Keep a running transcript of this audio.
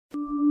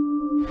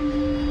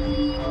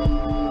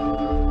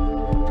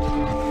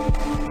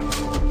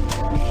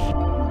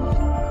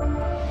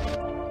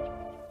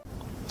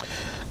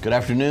Good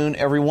afternoon,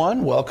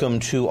 everyone. Welcome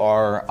to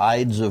our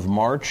Ides of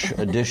March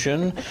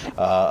edition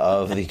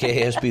of the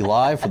KASB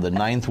Live for the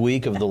 9th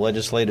week of the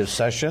legislative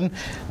session.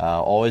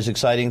 Always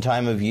exciting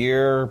time of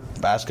year.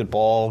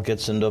 Basketball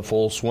gets into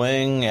full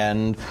swing,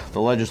 and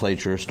the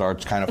legislature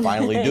starts kind of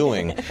finally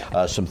doing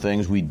some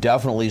things. We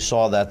definitely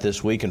saw that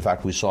this week. In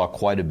fact, we saw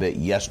quite a bit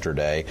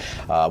yesterday.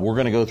 We're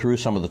going to go through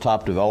some of the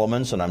top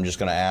developments, and I'm just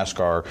going to ask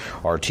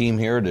our team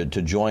here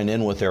to join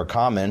in with their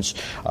comments.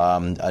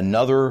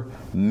 Another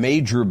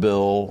major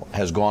bill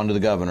has gone to the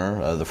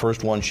governor. The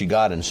first one she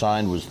got and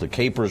signed was the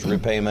KPERS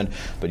repayment,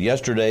 but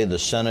yesterday the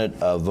Senate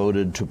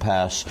voted to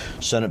pass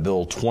Senate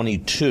Bill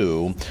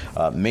 22,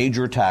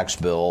 major tax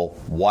bill,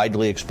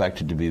 widely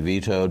expected to be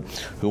vetoed.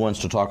 Who wants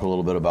to talk a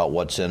little bit about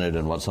what's in it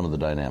and what some of the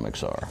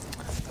dynamics are?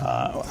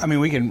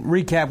 We can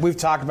recap. We've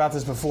talked about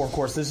this before. Of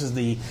course, this is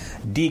the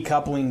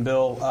decoupling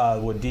bill,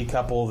 would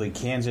decouple the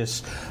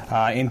Kansas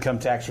income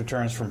tax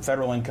returns from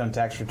federal income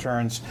tax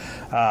returns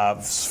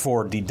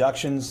for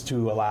deductions,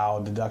 to allow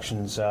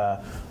deductions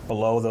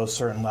below those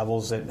certain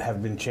levels that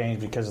have been changed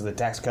because of the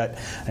Tax Cut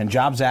and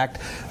Jobs Act.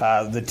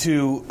 The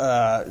two,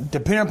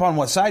 depending upon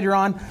what side you're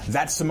on,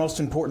 that's the most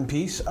important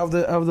piece of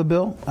the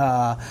bill.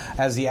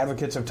 As the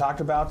advocates have talked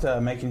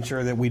about, making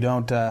sure that we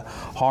don't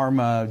harm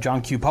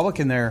John Q. Public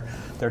and their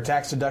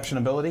tax deduction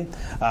ability.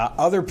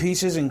 Other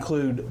pieces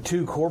include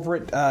two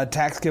corporate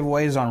tax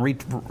giveaways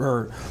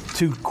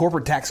two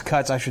corporate tax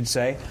cuts, I should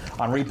say,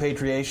 on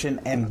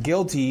repatriation, and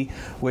GILTI,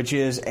 which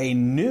is a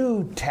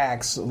new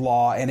tax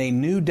law and a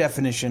new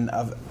definition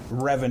of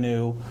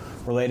revenue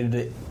related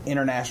to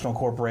international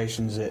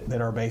corporations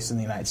that are based in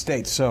the United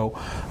States. So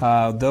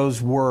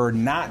those were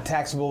not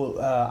taxable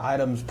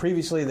items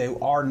previously. They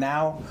are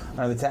now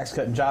under the Tax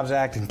Cut and Jobs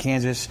Act, and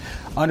Kansas,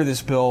 under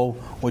this bill,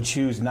 would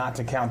choose not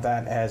to count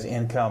that as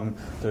income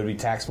that would be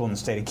taxable in the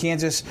state of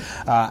Kansas.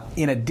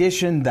 In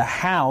addition, the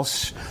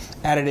House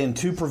added in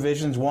two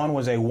provisions. One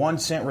was a 1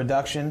 cent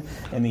reduction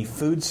in the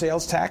food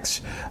sales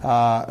tax.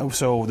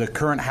 So the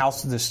current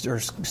House or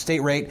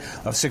state rate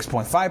of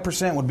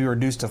 6.5% would be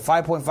reduced to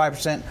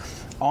 5.5%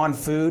 on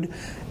food.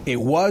 It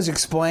was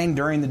explained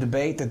during the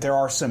debate that there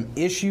are some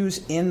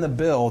issues in the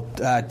bill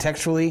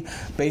textually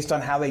based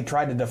on how they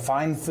tried to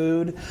define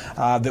food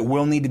that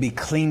will need to be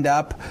cleaned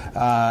up.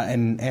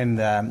 And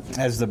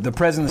as the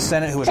president of the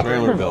Senate, who was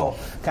trailer bill,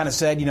 kind of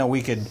said,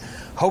 we could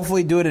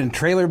hopefully do it in a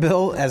trailer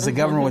bill as the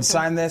governor would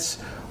sign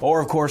this. Or,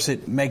 of course,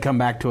 it may come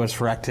back to us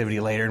for activity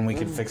later, and we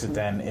can fix it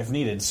then if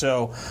needed.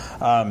 So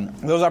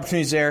those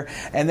opportunities there.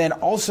 And then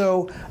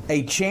also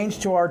a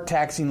change to our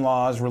taxing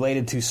laws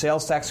related to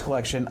sales tax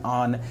collection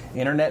on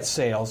Internet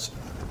sales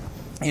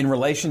in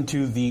relation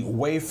to the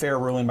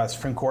Wayfair ruling by the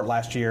Supreme Court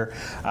last year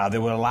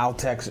that would allow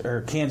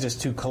Kansas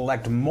to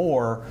collect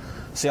more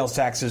sales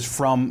taxes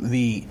from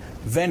the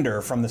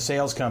vendor, from the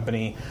sales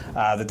company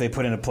that they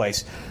put into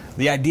place.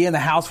 The idea in the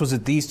House was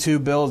that these two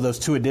bills, those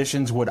two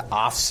additions, would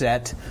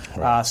offset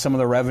some of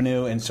the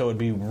revenue, and so it would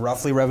be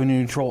roughly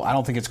revenue neutral. I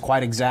don't think it's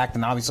quite exact,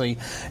 and obviously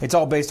it's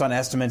all based on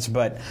estimates,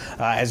 but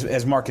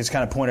as Mark has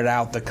kind of pointed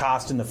out, the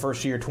cost in the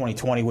first year,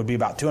 2020, would be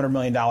about $200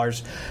 million,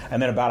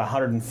 and then about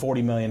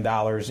 $140 million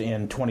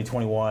in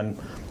 2021,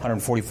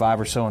 $145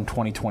 or so in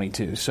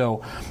 2022.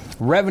 So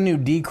revenue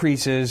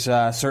decreases,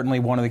 certainly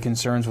one of the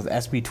concerns with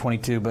SB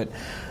 22, but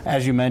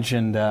as you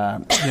mentioned,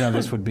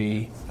 this would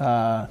be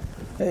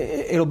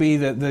it'll be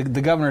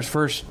the governor's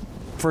first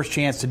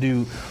chance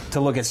to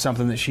look at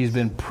something that she's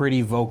been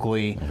pretty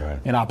vocally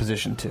in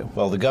opposition to.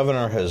 Well, the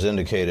governor has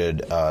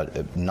indicated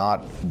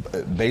not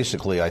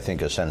basically, I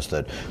think, a sense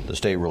that the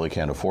state really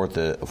can't afford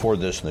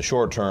this in the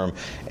short term,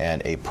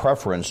 and a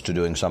preference to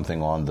doing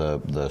something on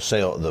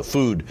the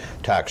food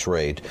tax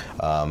rate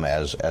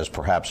as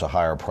perhaps a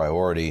higher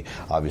priority.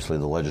 Obviously,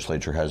 the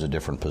legislature has a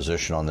different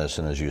position on this,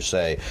 and as you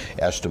say,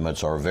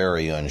 estimates are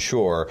very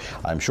unsure.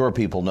 I'm sure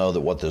people know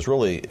that what this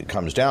really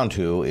comes down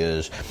to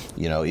is,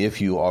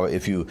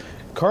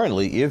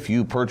 if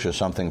you purchase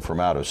something from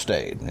out of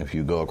state, if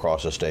you go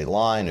across a state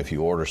line, if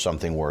you order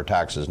something where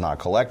tax is not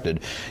collected,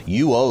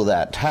 you owe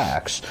that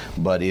tax,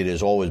 but it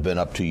has always been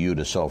up to you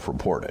to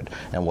self-report it.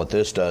 And what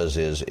this does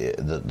is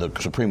the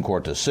Supreme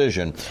Court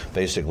decision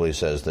basically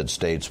says that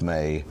states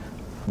may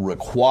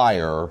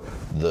require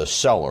the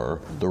seller,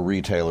 the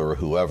retailer, or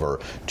whoever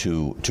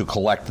to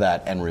collect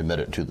that and remit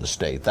it to the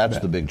state. That's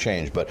the big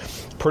change, but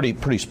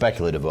pretty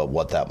speculative about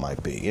what that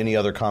might be. Any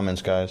other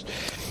comments, guys?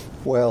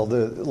 Well,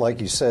 like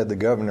you said, the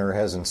governor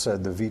hasn't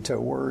said the veto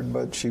word,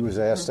 but she was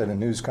asked at a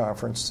news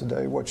conference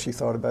today what she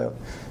thought about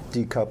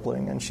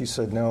decoupling, and she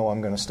said, "No, I'm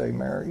going to stay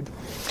married."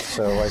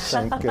 So I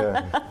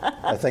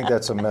think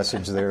that's a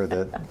message there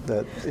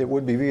that it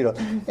would be vetoed,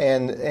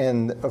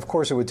 and of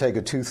course it would take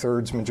a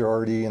 2/3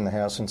 majority in the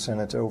House and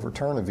Senate to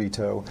overturn a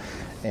veto,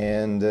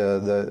 and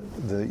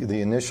the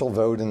initial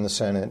vote in the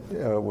Senate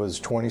was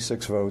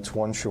 26 votes,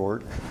 one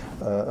short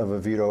of a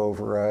veto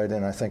override,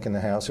 and I think in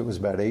the House it was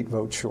about 8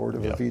 votes short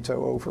of a veto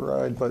veto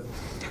override. But,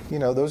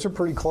 those are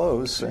pretty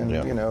close. And,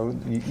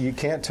 you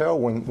can't tell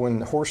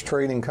when horse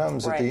trading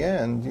comes at the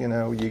end,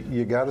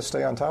 you got to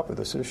stay on top of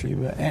this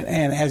issue.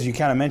 And as you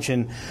kind of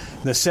mentioned,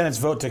 the Senate's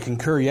vote to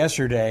concur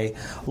yesterday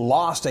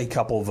lost a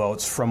couple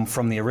votes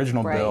from the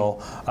original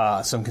bill.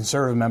 Some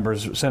conservative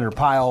members, Senator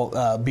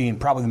Pyle being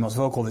probably the most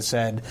vocal, that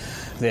said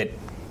that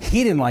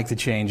he didn't like the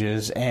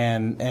changes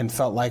and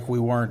felt like we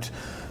weren't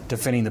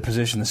defending the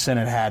position the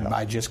Senate had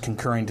by just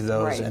concurring to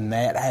those, and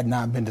that had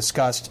not been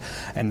discussed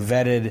and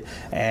vetted,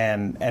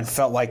 and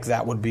felt like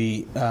that would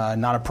be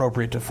not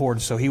appropriate to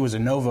forward. So he was a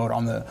no vote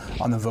on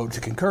the vote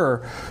to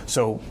concur.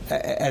 So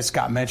as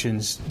Scott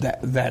mentions,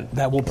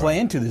 that will play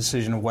into the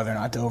decision of whether or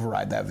not to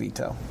override that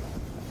veto.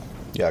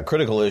 Yeah,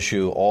 critical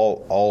issue.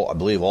 I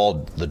believe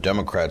all the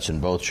Democrats in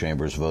both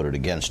chambers voted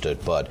against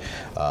it, but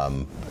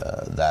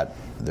that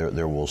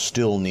there will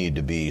still need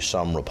to be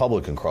some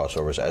Republican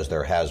crossovers, as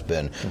there has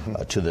been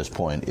to this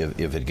point,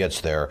 if it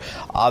gets there.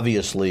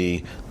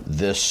 Obviously,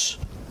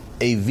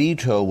 a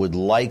veto would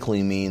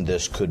likely mean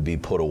this could be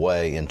put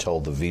away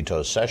until the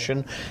veto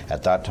session.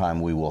 At that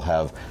time, we will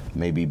have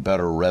maybe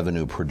better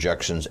revenue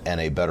projections and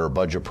a better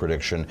budget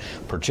prediction,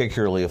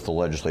 particularly if the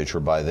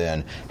legislature by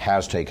then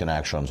has taken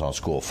actions on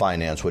school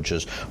finance, which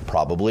is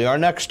probably our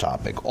next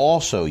topic.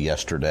 Also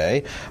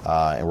yesterday,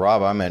 and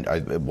Rob,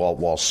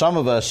 while some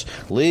of us,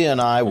 Leah and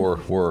I,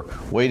 were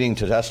waiting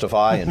to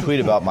testify and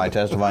tweet about my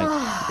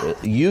testifying,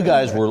 you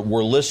guys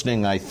were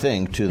listening, I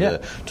think, to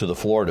the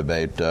floor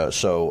debate.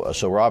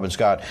 So Rob and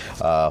Scott,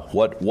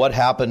 what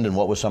happened and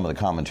what was some of the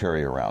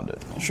commentary around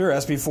it? Sure,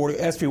 SB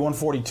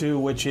 142,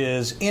 which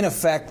is in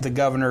effect the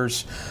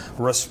governor's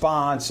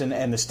response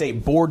and the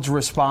state board's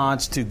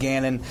response to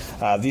Gannon.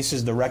 This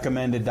is the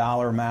recommended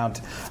dollar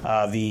amount,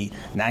 the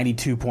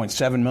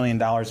 $92.7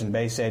 million in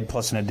base aid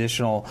plus an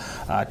additional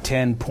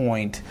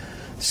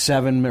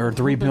 $10.7 or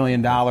 $3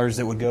 billion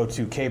that would go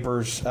to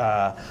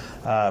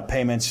KPERS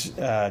payments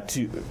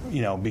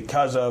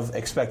because of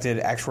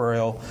expected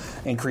actuarial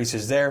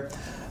increases there.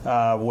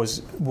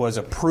 Was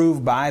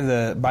approved by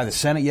the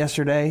Senate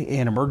yesterday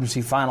in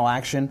emergency final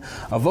action,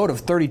 a vote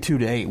of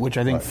 32-8, which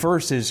I think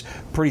first is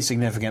pretty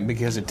significant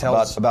because it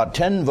tells about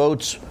 10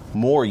 votes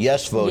more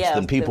yes votes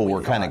than people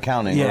were kind of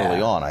counting early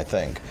on, I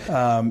think.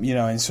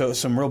 And so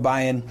some real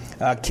buy-in.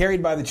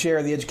 Carried by the chair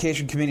of the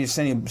Education Committee,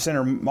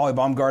 Senator Molly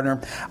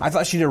Baumgardner. I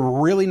thought she did a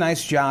really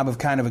nice job of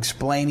kind of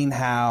explaining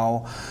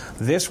how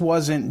this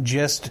wasn't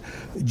just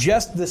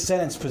the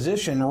Senate's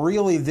position.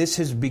 Really, this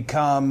has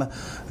become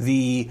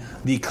the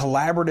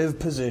collaborative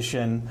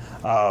position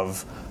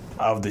of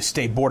the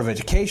State Board of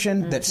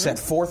Education that set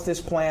forth this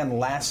plan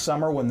last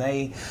summer when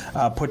they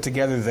put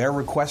together their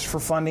request for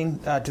funding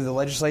to the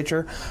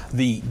legislature.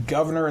 The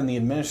governor and the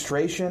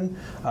administration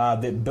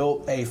that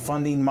built a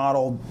funding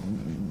model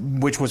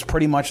which was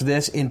pretty much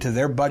this into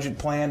their budget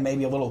plan,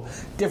 maybe a little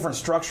different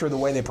structure the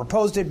way they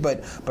proposed it,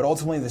 but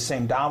ultimately the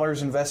same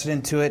dollars invested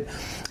into it.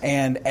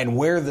 And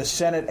where the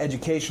Senate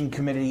Education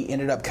Committee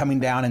ended up coming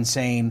down and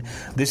saying,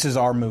 this is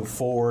our move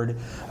forward.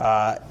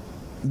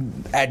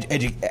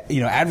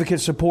 Advocate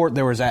support.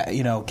 There was,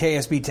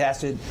 KSB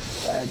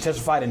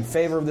testified in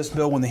favor of this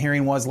bill when the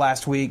hearing was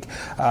last week,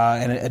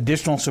 and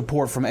additional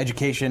support from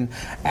education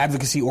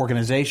advocacy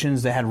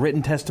organizations that had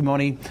written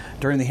testimony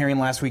during the hearing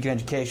last week in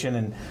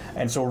education,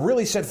 and so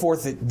really set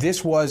forth that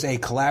this was a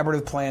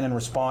collaborative plan in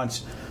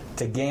response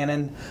to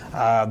Gannon.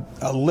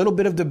 A little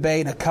bit of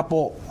debate, a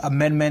couple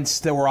amendments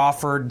that were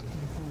offered.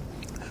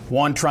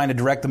 One, trying to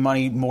direct the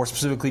money more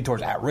specifically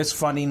towards at-risk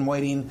funding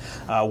weighting.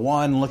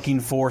 One, looking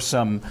for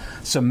some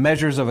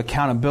measures of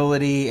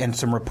accountability and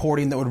some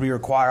reporting that would be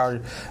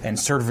required and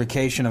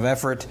certification of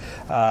effort.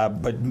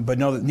 But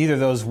no, neither of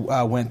those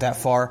went that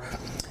far.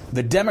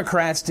 The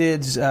Democrats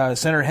did.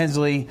 Senator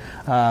Hensley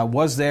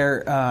was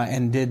there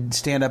and did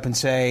stand up and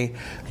say,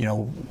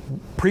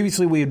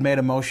 previously we had made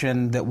a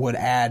motion that would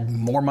add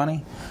more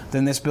money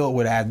than this bill. It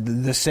would add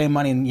the same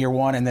money in year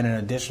one and then an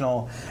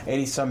additional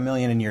 $80-some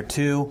million in year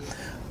two.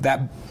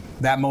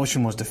 That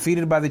motion was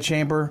defeated by the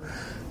chamber.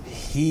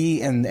 He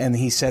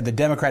said the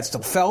Democrats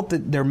still felt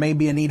that there may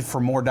be a need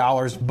for more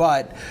dollars,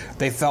 but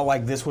they felt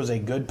like this was a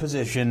good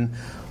position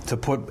to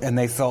put, and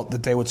they felt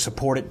that they would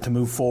support it to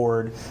move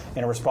forward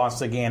in a response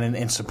to Gannon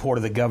in support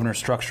of the governor's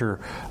structure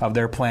of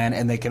their plan,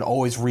 and they could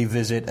always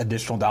revisit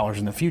additional dollars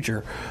in the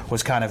future,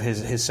 was kind of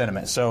his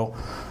sentiment. So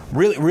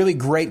really, really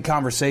great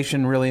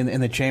conversation really in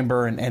the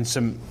chamber, and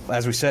some,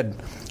 as we said,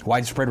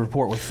 widespread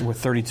report with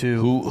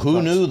 32.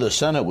 Who knew the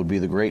Senate would be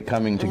the great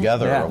coming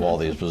together of all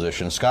these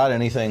positions? Scott,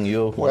 anything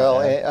you? Well,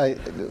 I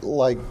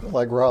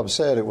like Rob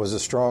said, it was a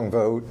strong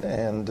vote,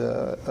 and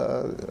there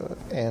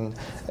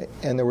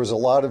was a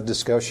lot of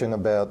discussion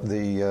about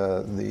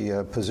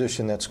the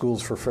position that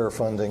Schools for Fair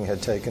Funding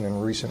had taken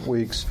in recent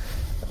weeks.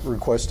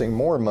 requesting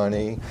more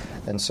money.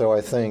 And so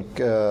I think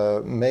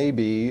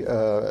maybe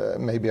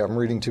I'm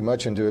reading too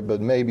much into it,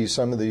 but maybe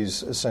some of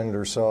these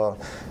senators saw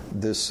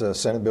this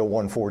Senate Bill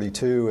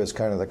 142 as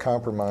kind of the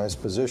compromise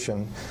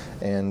position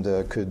and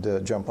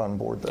could jump on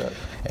board that.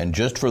 And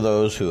just for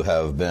those who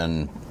have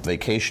been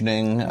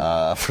vacationing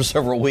for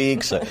several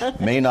weeks,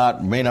 may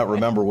not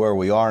remember where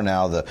we are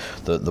now,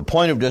 the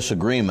point of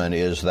disagreement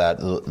is that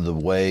the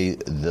way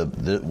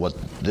what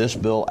this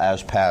bill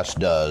as passed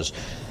does,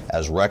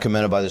 as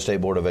recommended by the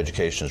State Board of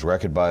Education, as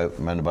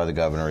recommended by the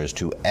governor, is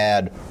to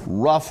add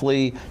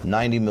roughly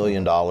 $90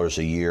 million a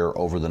year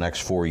over the next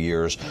 4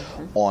 years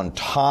on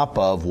top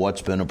of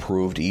what's been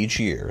approved each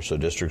year. So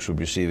districts would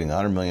be receiving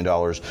 $100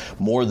 million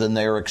more than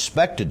they're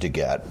expected to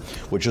get,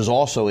 which is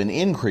also an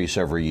increase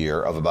every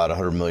year of about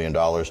 $100 million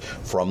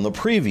from the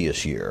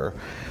previous year,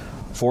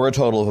 for a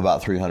total of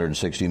about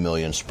 $360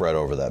 million spread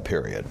over that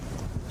period.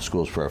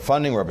 Schools for Fair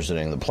Funding,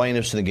 representing the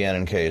plaintiffs in the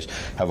Gannon case,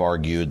 have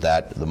argued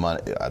that the money,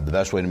 the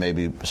best way to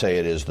maybe say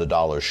it is the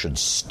dollars should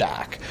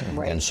stack.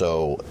 Right. And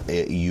so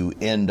you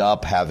end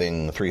up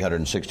having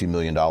 $360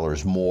 million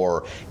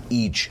more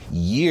each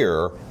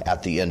year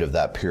at the end of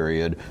that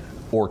period,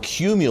 or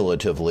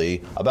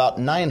cumulatively about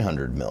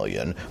 $900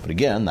 million. But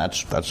again,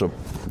 that's a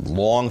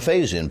long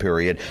phase-in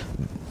period.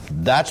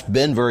 That's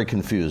been very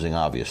confusing,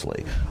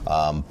 obviously.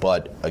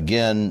 But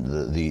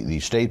again, the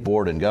state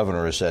board and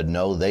governor has said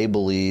no. They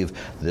believe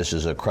this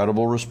is a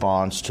credible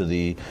response to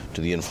the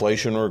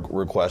inflation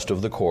request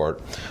of the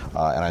court,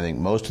 and I think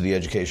most of the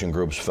education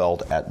groups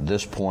felt at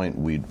this point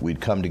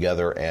we'd come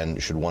together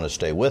and should want to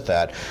stay with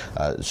that.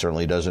 It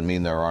certainly doesn't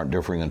mean there aren't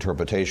differing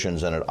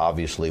interpretations, and it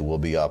obviously will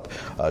be up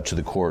to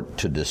the court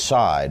to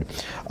decide.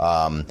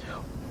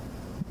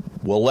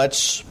 Well,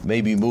 let's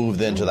maybe move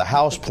then to the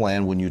House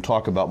plan. When you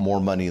talk about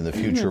more money in the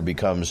future,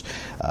 becomes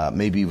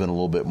maybe even a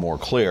little bit more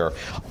clear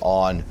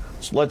on,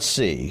 let's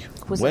see,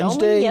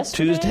 Wednesday,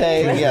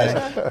 Tuesday,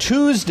 yes,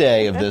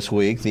 Tuesday of this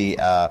week, the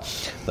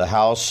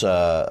House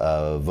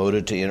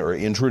voted to or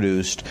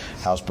introduced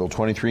House Bill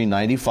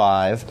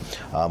 2395,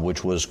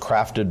 which was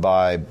crafted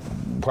by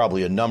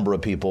probably a number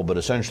of people, but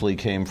essentially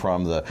came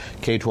from the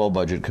K-12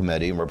 Budget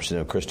Committee, and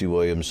Representative Christy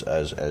Williams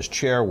as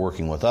chair,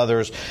 working with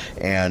others.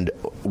 And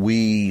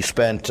we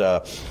spent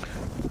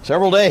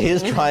several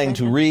days trying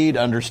to read,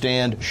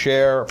 understand,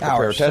 share,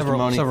 prepare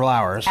testimony. Several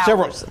hours.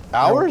 Several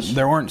hours?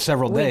 There weren't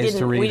several days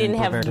to read. We didn't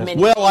have many.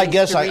 Well, I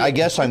guess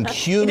I'm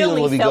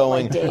cumulatively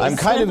going. I'm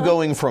kind of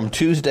going from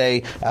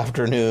Tuesday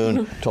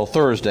afternoon till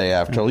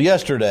Thursday till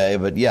yesterday.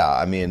 But yeah,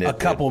 I mean, a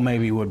couple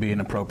maybe would be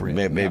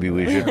inappropriate. Maybe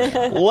we should.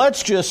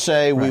 Let's just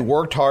say we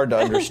worked hard to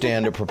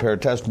understand and prepare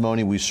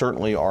testimony. We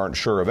certainly aren't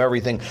sure of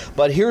everything,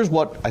 but here's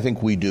what I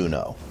think we do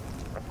know.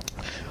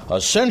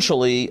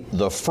 Essentially,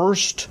 the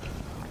first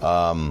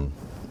 2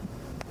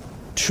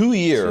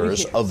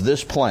 years of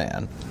this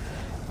plan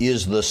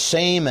is the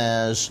same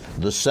as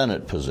the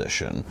Senate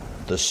position,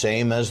 the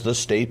same as the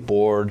state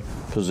board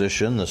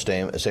position, the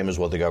same as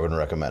what the governor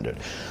recommended.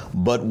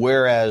 But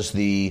whereas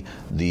the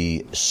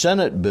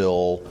Senate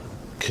bill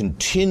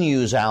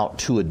continues out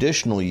 2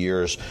 additional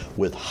years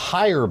with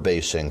higher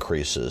base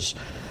increases,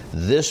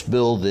 this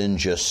bill then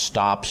just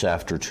stops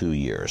after 2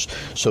 years.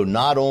 So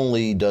not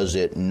only does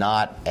it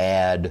not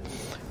add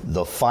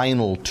the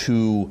final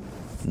two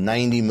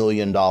 $90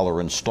 million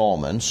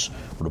installments,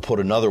 or to put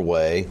another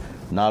way,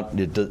 not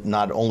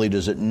only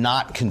does it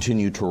not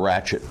continue to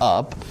ratchet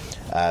up,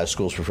 as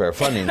Schools for Fair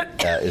Funding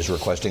is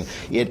requesting,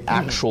 it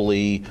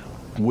actually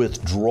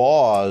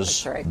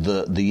withdraws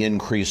the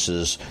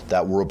increases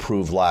that were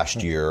approved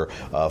last year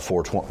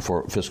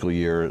for fiscal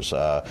years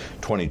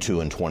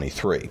 22 and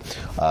 23.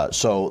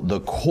 So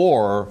the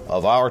core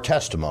of our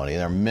testimony,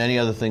 and there are many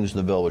other things in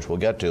the bill which we'll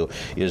get to,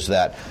 is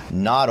that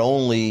not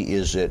only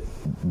is it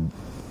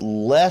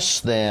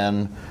less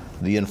than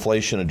the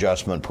inflation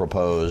adjustment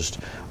proposed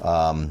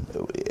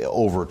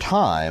over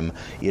time,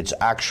 it's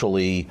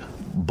actually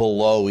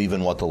below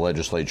even what the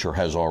legislature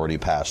has already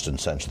passed and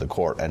sent to the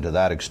court. And to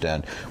that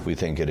extent, we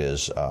think it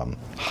is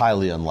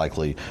highly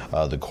unlikely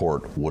the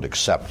court would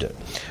accept it.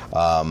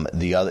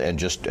 The other, and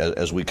just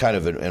as we kind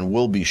of, and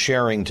we'll be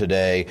sharing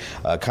today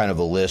kind of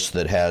a list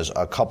that has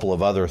a couple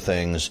of other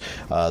things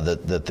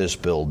that this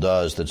bill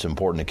does that's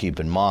important to keep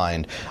in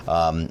mind.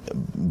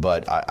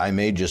 But I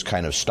may just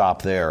kind of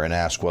stop there and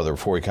ask whether,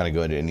 before we kind of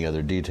go into any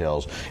other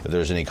details, if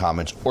there's any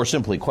comments or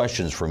simply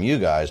questions from you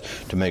guys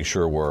to make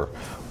sure we're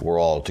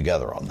all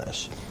together on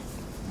this.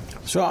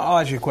 So I'll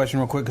ask you a question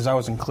real quick because I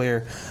wasn't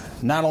clear.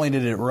 Not only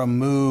did it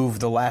remove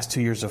the last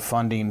 2 years of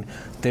funding,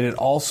 did it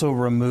also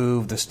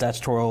remove the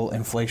statutory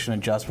inflation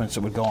adjustments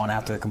that would go on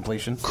after the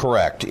completion?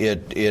 Correct.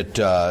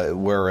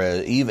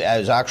 Whereas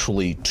as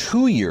actually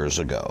 2 years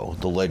ago,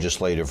 the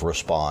legislative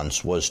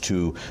response was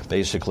to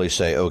basically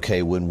say,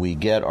 okay, when we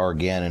get our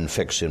Gannon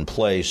fix in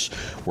place,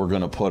 we're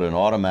going to put an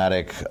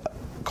automatic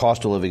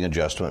cost of living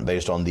adjustment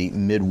based on the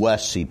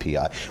Midwest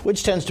CPI,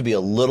 which tends to be a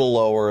little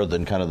lower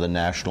than kind of the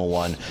national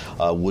one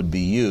would be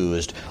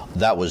used.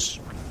 That was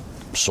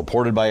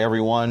supported by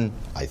everyone,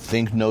 I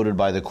think noted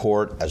by the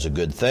court as a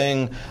good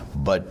thing,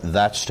 but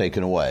that's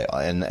taken away.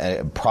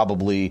 And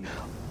probably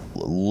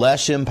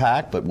less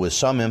impact, but with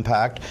some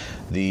impact.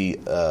 The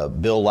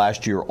bill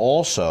last year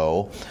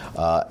also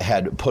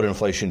had put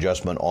inflation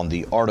adjustment on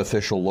the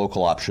artificial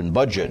local option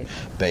budget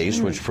base,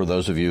 which for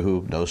those of you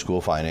who know school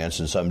finance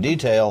in some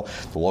detail,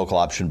 the local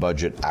option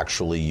budget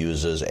actually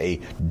uses a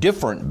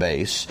different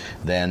base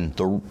than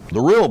the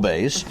real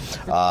base,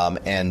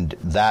 and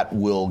that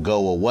will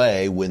go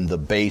away when the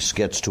base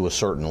gets to a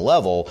certain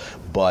level,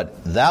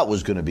 but that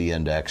was going to be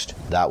indexed.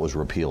 That was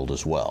repealed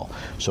as well.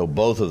 So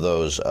both of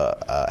those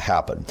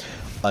happened.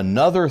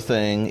 Another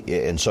thing,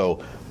 and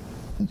so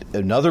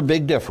another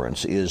big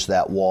difference is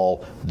that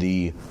while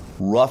the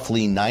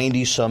roughly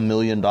 $90-some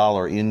million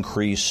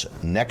increase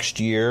next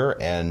year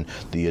and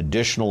the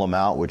additional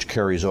amount which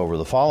carries over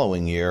the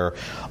following year,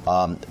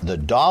 the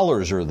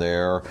dollars are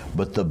there,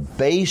 but the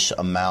base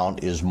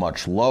amount is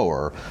much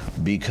lower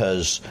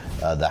because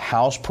the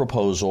House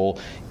proposal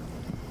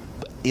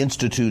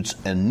institutes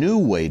a new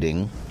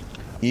weighting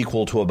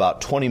equal to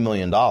about $20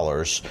 million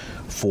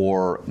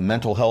for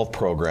mental health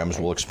programs,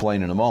 we'll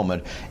explain in a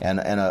moment, and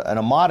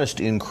a modest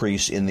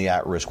increase in the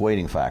at-risk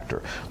weighting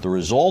factor. The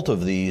result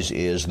of these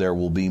is there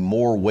will be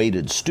more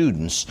weighted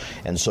students,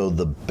 and so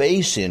the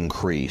base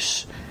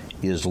increase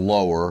is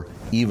lower,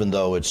 even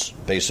though it's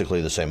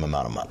basically the same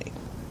amount of money.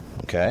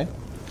 Okay?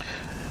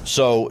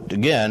 So,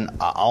 again,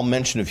 I'll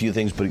mention a few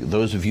things, but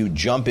those of you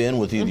jump in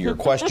with either your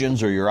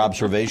questions or your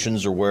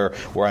observations or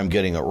where I'm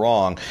getting it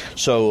wrong.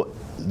 So,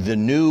 the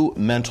new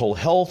mental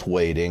health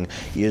weighting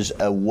is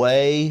a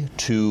way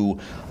to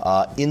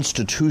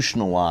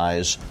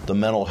institutionalize the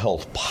mental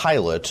health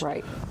pilot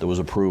that was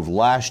approved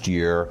last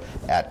year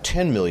at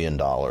 $10 million.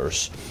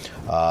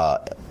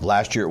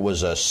 Last year it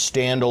was a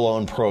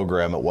standalone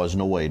program. It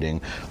wasn't a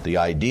weighting. The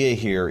idea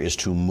here is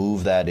to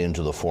move that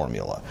into the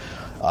formula.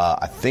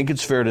 I think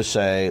it's fair to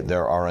say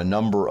there are a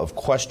number of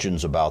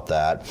questions about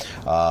that.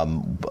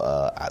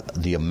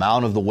 The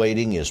amount of the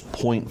weighting is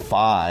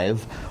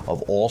 0.5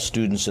 of all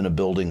students in a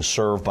building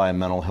served by a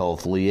mental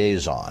health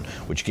liaison,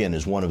 which again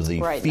is one of the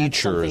features.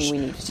 That's something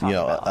we need to talk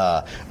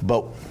about.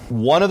 But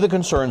one of the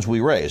concerns we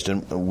raised,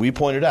 and we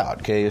pointed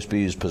out,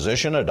 KASB's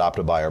position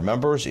adopted by our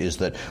members is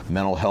that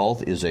mental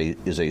health is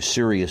a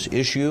serious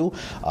issue.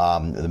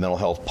 The mental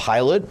health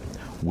pilot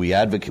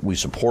we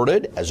support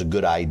it as a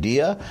good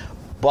idea.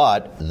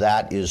 But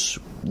that is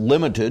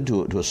limited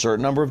to a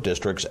certain number of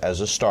districts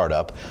as a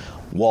startup.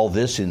 While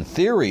this, in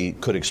theory,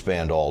 could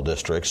expand to all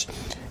districts,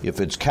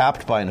 if it's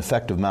capped by an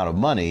effective amount of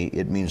money,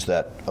 it means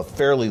that a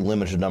fairly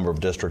limited number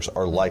of districts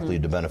are likely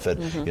to benefit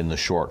in the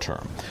short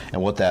term.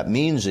 And what that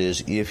means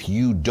is if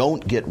you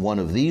don't get one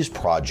of these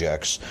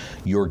projects,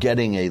 you're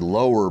getting a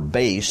lower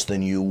base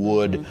than you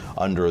would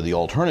under the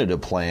alternative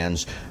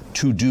plans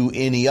to do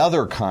any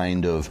other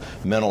kind of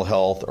mental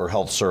health or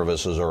health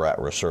services or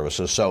at-risk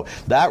services. So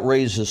that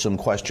raises some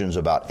questions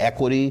about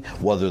equity,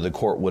 whether the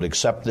court would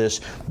accept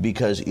this,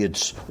 because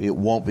it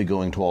won't be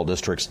going to all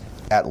districts,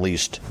 at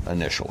least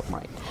initially.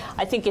 Right.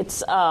 I think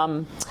it's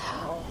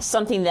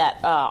something that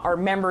our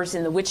members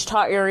in the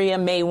Wichita area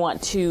may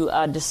want to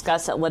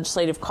discuss at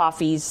legislative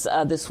coffees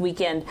this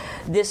weekend.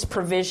 This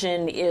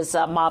provision is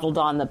modeled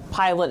on the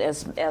pilot,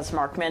 as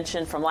Mark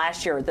mentioned, from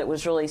last year that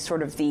was really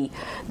sort of the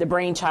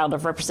brainchild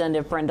of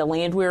Representative Brenda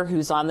Landwehr,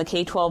 who's on the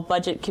K-12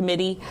 Budget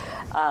Committee.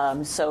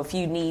 So if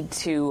you need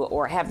to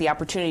or have the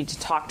opportunity to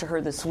talk to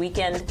her this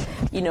weekend,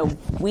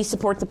 we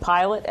support the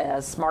pilot,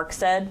 as Mark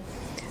said.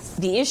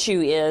 The issue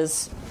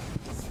is,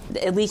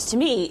 at least to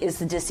me, is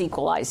the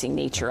disequalizing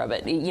nature of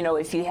it.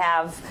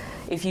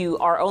 If you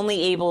are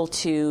only able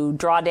to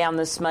draw down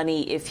this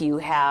money if you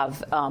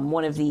have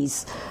one of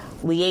these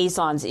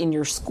liaisons in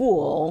your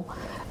school,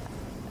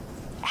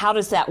 how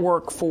does that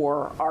work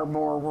for our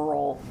more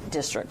rural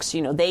districts?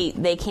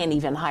 They can't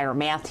even hire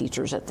math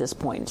teachers at this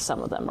point,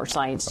 some of them, or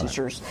science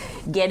teachers.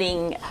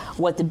 Getting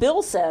what the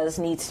bill says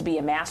needs to be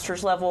a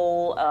master's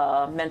level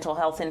mental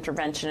health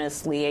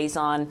interventionist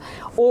liaison,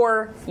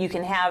 or you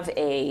can have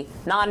a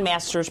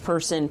non-master's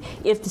person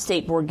if the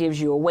state board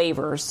gives you a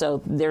waiver.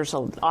 So there's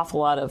an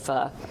awful lot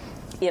of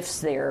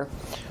ifs there.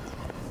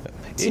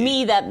 To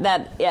me,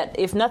 that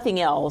if nothing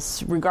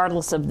else,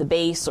 regardless of the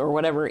base or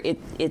whatever,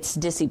 it's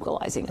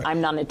disequalizing. I'm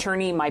not an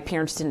attorney. My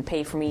parents didn't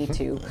pay for me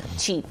to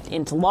cheat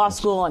into law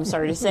school, I'm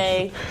sorry to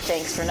say.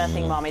 Thanks for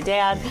nothing, Mom and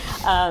Dad.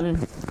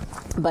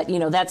 But,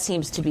 that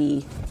seems to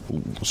be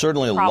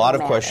certainly a lot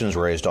of questions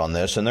raised on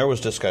this, and there was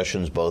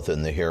discussions both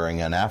in the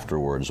hearing and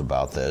afterwards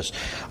about this.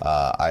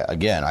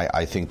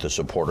 I think the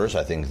supporters,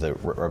 I think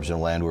that Representative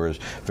Landwehr is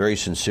very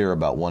sincere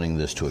about wanting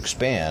this to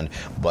expand,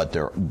 but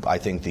I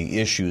think the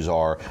issues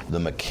are the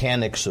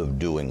mechanics of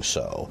doing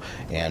so,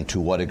 and to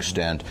what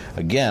extent.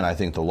 Again, I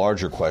think the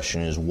larger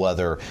question is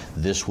whether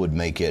this would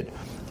make it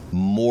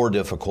more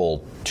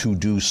difficult to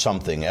do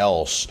something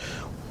else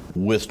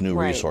with new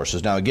Right.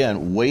 resources. Now,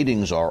 again,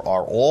 weightings are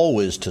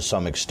always, to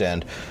some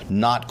extent,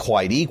 not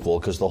quite equal,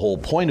 because the whole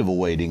point of a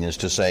weighting is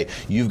to say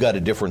you've got a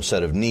different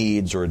set of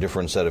needs or a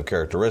different set of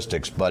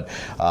characteristics. But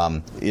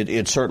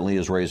it certainly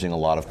is raising a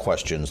lot of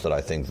questions that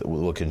I think that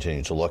we'll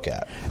continue to look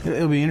at.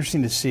 It'll be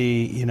interesting to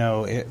see,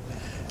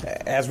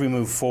 as we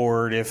move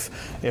forward, if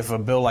a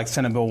bill like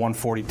Senate Bill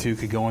 142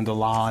 could go into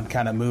law and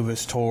kind of move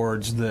us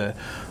towards the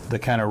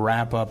kind of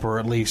wrap up, or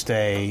at least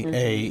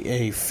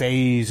a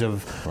phase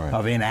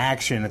of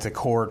inaction at the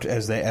court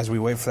as we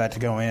wait for that to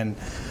go in.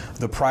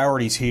 The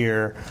priorities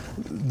here,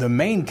 the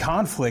main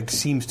conflict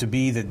seems to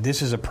be that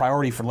this is a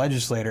priority for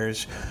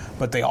legislators,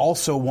 but they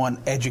also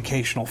want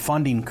educational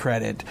funding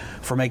credit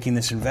for making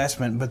this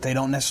investment, but they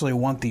don't necessarily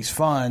want these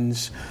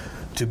funds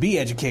to be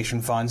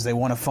education funds. They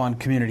want to fund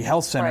community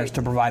health centers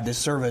to provide this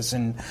service.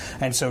 And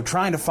so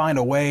trying to find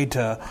a way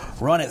to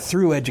run it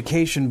through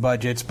education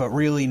budgets but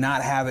really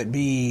not have it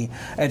be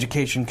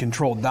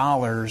education-controlled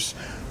dollars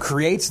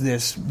creates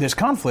this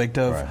conflict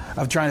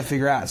of trying to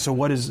figure out, so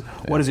what does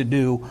it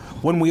do?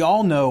 When we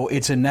all know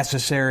it's a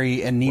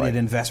necessary and needed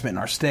investment in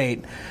our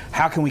state,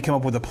 how can we come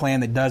up with a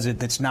plan that does it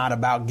that's not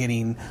about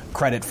getting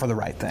credit for the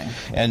right thing?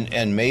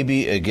 And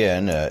maybe,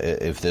 again,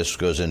 if this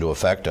goes into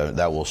effect,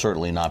 that will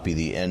certainly not be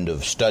the end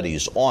of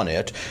studies on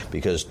it,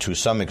 because to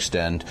some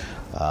extent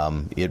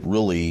it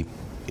really,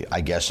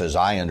 I guess as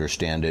I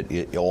understand it,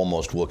 it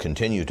almost will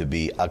continue to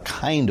be a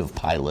kind of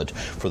pilot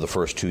for the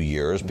first 2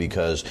 years,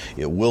 because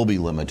it will be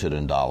limited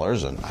in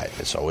dollars. And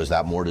so is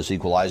that more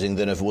disequalizing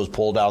than if it was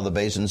pulled out of the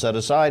base and set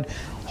aside?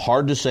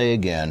 Hard to say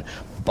again.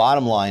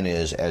 Bottom line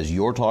is, as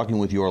you're talking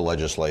with your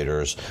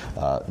legislators,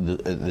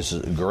 this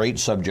is a great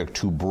subject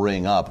to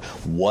bring up.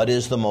 What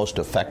is the most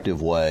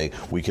effective way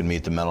we can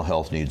meet the mental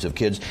health needs of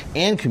kids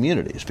and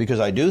communities? Because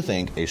I do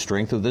think a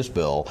strength of this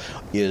bill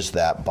is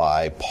that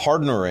by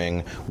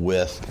partnering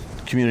with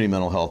community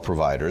mental health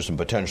providers and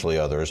potentially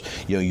others,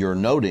 you're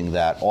noting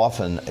that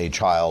often a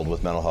child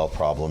with mental health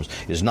problems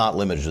is not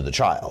limited to the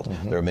child.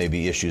 Mm-hmm. There may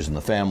be issues in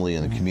the family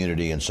and the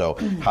community, and so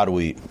how do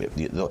we?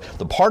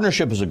 The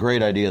partnership is a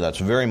great idea. That's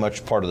very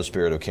much part of the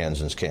spirit of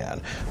Kansans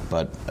Can.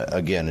 But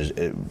again,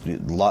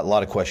 a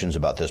lot of questions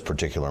about this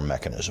particular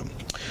mechanism.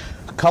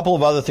 A couple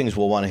of other things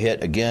we'll want to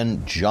hit.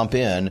 Again, jump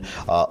in.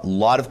 A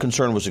lot of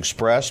concern was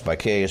expressed by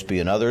KASB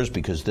and others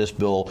because this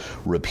bill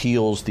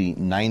repeals the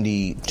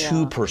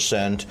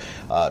 92%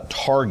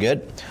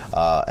 target.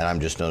 And I'm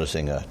just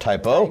noticing a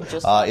typo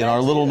in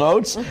our little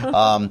notes.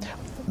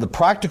 The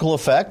practical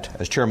effect,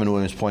 as Chairman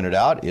Williams pointed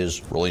out,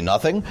 is really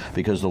nothing,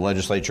 because the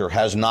legislature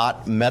has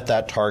not met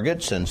that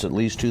target since at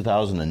least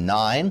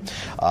 2009.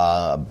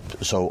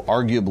 So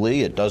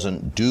arguably it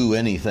doesn't do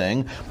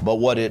anything. But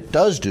what it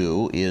does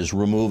do is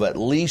remove at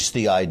least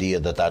the idea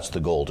that that's the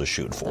goal to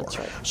shoot for. That's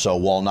right. So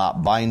while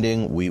not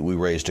binding, we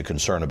raised a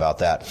concern about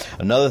that.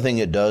 Another thing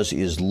it does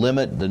is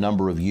limit the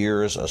number of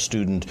years a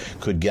student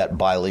could get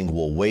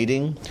bilingual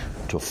weighting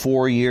to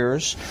 4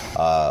 years.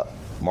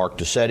 Mark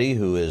Dussetti,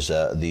 who is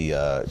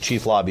the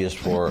chief lobbyist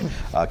for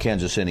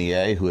Kansas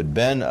NEA, who had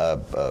been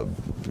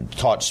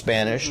taught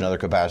Spanish in other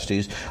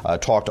capacities,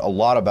 talked a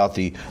lot about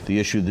the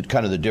issue, that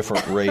kind of the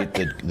different rate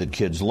that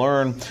kids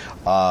learn.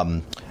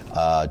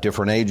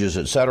 Different ages,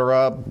 et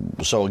cetera.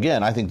 So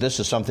again, I think this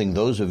is something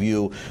those of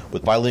you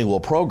with bilingual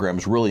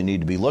programs really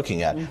need to be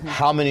looking at. Mm-hmm.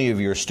 How many of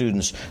your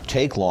students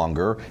take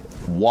longer?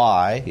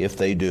 Why, if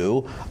they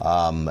do?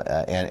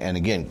 And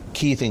again,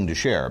 key thing to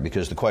share,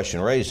 because the question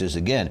raised is,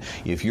 again,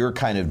 if you're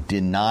kind of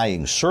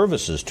denying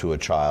services to a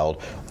child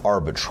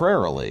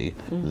arbitrarily,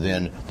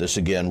 then this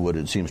again would,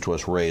 it seems to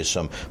us, raise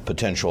some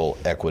potential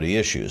equity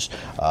issues.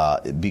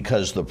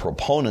 Because the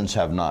proponents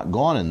have not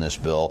gone in this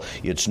bill,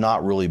 it's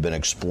not really been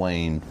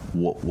explained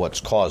what's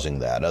causing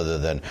that, other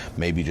than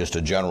maybe just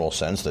a general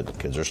sense that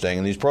kids are staying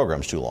in these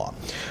programs too long.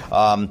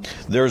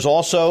 There's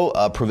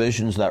also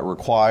provisions that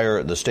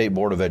require the State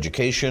Board of Education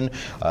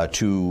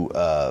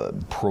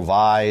to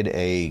provide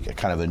a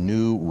kind of a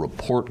new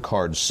report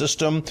card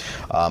system.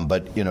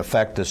 But in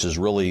effect, this is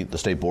really, the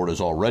State Board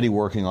is already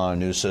working on a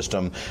new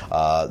system.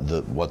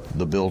 What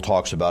the bill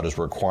talks about is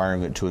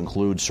requiring it to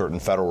include certain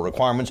federal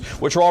requirements,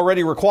 which are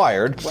already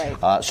required.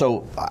 Right.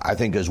 So I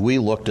think as we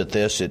looked at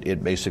this,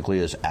 it basically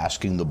is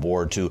asking the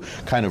board to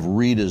kind of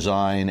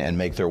redesign and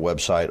make their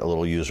website a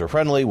little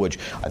user-friendly, which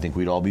I think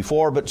we'd all be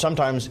for, but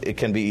sometimes it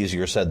can be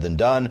easier said than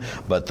done.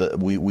 But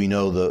we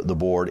know the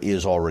board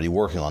is already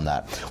working on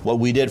that. What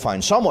we did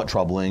find somewhat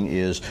troubling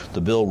is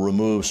the bill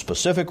removes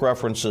specific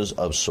references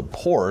of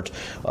support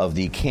of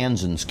the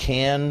Kansans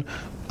Can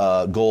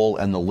goal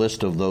and the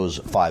list of those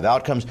 5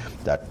 outcomes.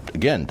 That,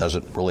 again,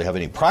 doesn't really have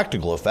any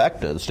practical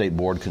effect. The State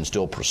Board can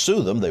still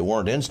pursue them. They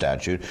weren't in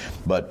statute.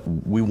 But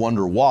we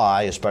wonder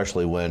why,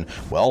 especially when,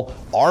 well,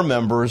 our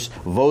members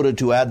voted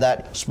to add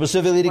that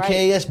specifically to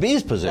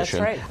KASB's position.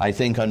 That's right. I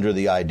think under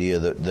the idea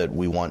that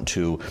we want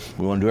to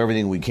do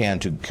everything we can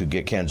to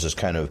get Kansas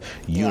kind of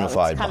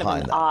unified behind that. It's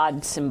kind of an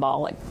odd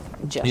symbolic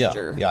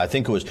gesture. Yeah, I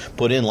think it was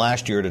put in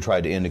last year to try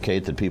to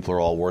indicate that people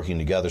are all working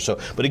together. So,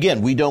 but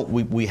again,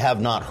 we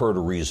have not heard a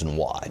reason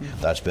why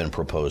that's been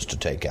proposed to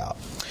take out.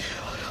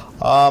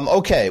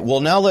 Okay, well,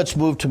 now let's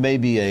move to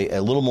maybe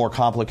a little more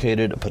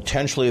complicated,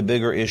 potentially a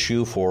bigger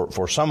issue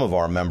for some of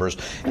our members,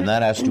 and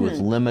that has to do with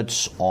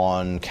limits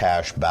on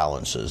cash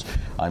balances.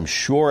 I'm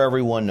sure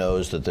everyone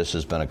knows that this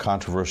has been a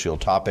controversial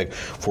topic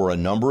for a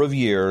number of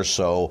years,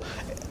 so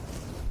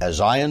as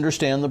I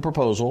understand the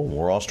proposal,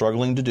 we're all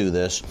struggling to do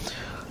this,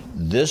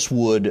 this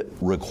would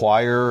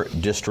require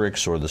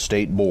districts or the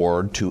state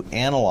board to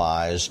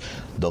analyze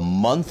the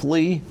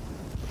monthly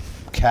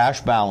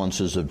cash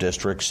balances of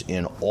districts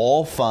in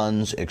all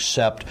funds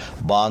except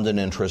bond and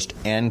interest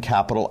and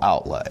capital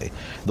outlay.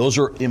 Those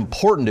are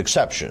important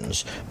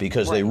exceptions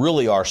because they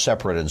really are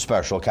separate and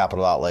special.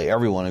 Capital outlay,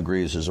 everyone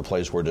agrees, is a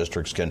place where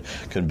districts can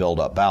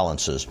build up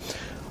balances.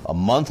 A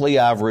monthly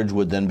average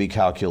would then be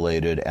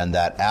calculated, and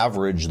that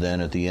average then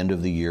at the end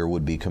of the year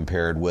would be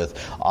compared with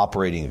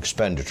operating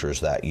expenditures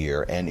that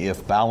year. And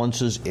if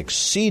balances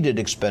exceeded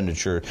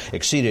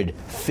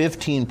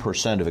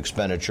 15% of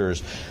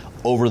expenditures,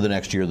 over the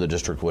next year, the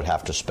district would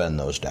have to spend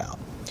those down.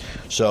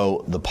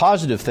 So the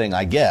positive thing,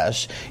 I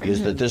guess,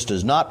 is that this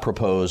does not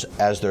propose,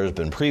 as there has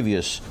been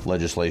previous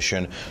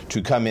legislation,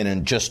 to come in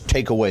and just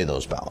take away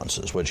those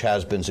balances, which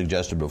has been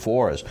suggested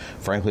before as,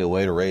 frankly, a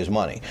way to raise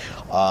money.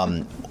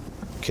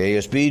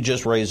 KASB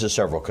just raises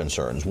several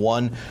concerns.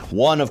 One,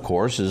 of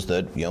course, is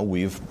that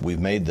we've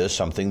made this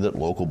something that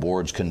local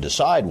boards can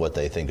decide what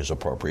they think is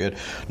appropriate.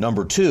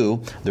 Number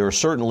two, there are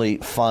certainly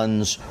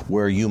funds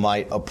where you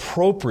might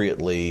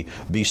appropriately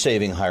be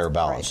saving higher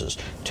balances.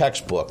 Right.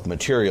 Textbook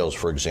materials,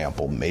 for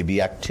example,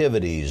 maybe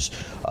activities,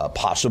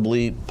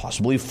 possibly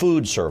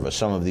food service.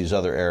 Some of these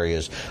other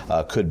areas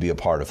could be a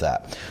part of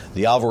that.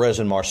 The Alvarez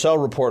and Marcel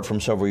report from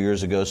several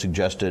years ago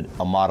suggested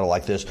a model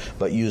like this,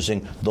 but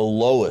using the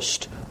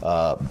lowest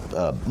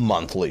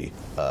monthly,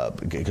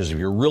 because if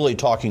you're really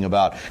talking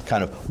about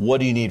kind of what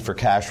do you need for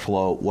cash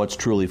flow, what's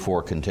truly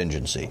for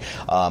contingency.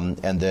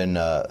 And then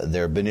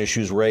there have been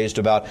issues raised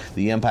about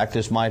the impact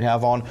this might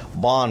have on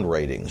bond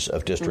ratings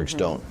if districts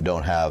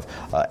don't have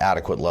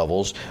adequate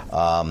levels.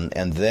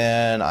 And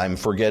then I'm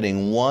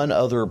forgetting one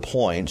other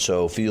point,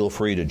 so feel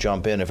free to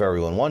jump in if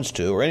everyone wants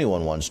to or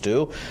anyone wants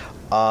to.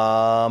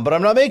 But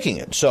I'm not making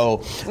it.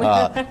 So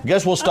I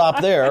guess we'll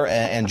stop there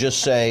and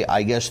just say,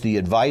 I guess the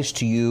advice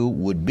to you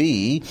would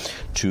be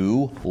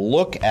to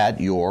look at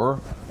your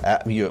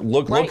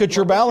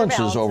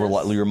balances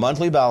over your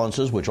monthly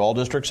balances, which all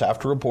districts have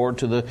to report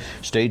to the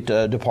State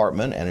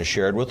Department and is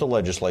shared with the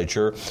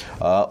legislature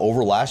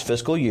over last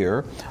fiscal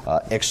year.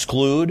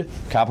 Exclude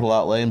capital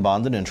outlay and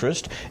bond and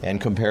interest, and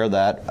compare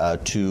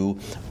that to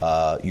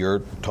your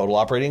total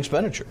operating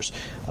expenditures.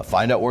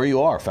 Find out where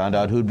you are. Find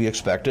out who'd be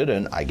expected,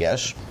 and I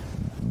guess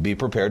be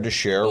prepared to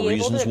share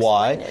reasons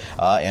why,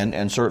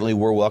 and certainly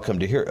we're welcome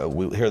to hear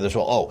this.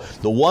 Well,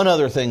 the one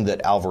other thing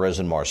that Alvarez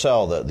and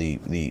Marcel,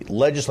 the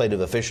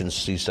legislative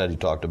efficiency study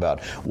talked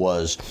about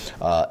was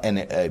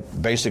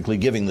basically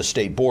giving the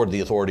state board the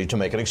authority to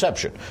make an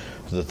exception.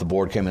 That the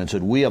board came in and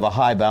said, we have a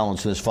high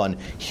balance in this fund,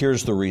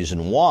 here's the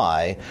reason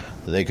why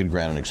they could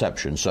grant an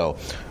exception. So,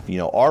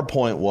 our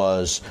point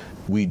was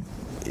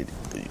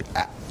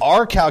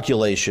our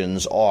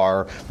calculations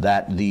are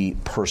that the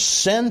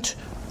percent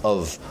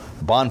of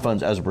bond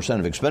funds as a percent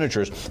of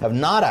expenditures have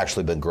not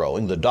actually been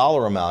growing. The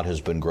dollar amount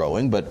has been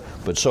growing, but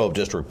so have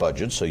district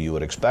budgets, so you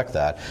would expect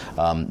that.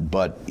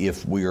 But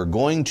if we are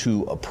going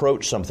to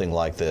approach something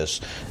like this,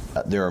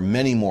 there are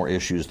many more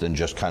issues than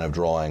just kind of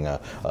drawing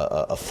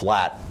a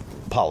flat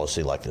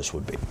policy like this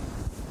would be.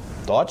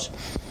 Thoughts?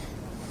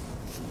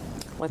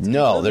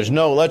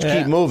 Let's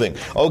keep moving.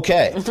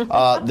 Okay.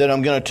 Then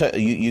I'm going to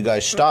you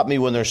guys stop me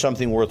when there's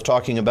something worth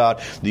talking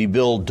about. The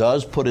bill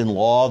does put in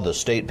law the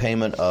state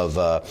payment of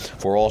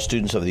for all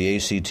students of the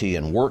ACT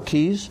and work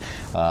keys,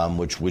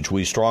 which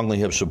we strongly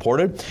have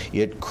supported.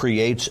 It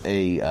creates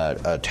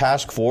a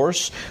task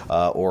force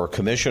or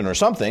commission or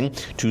something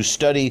to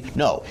study.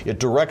 No, it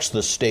directs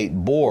the state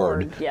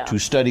board to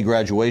study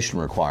graduation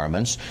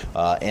requirements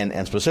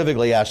and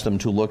specifically asks them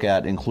to look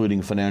at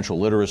including financial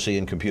literacy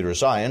and computer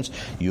science.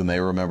 You may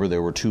remember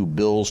there were two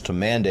bills to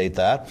mandate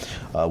that.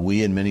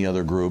 We and many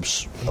other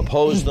groups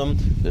opposed them.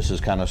 This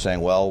is kind of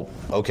saying, well,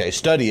 okay,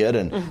 study it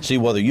and see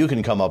whether you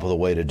can come up with a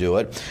way to do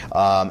it.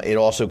 It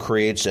also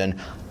creates an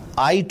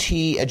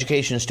IT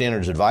Education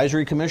Standards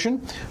Advisory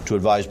Commission to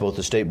advise both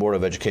the State Board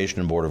of Education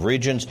and Board of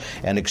Regents,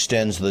 and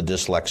extends the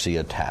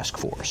Dyslexia Task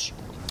Force.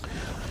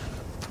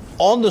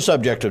 On the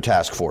subject of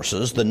task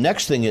forces, the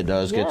next thing it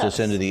does gets us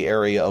into the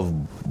area of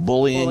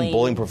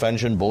bullying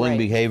prevention, bullying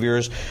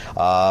behaviors.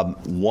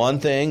 One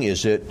thing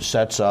is it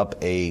sets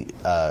up a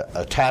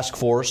task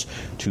force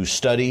to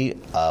study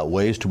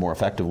ways to more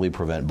effectively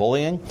prevent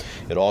bullying.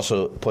 It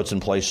also puts in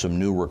place some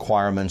new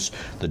requirements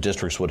the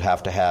districts would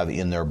have to have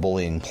in their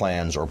bullying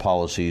plans or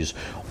policies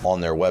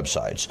on their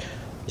websites.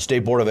 The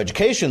State Board of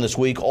Education this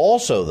week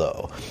also,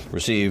 though,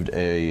 received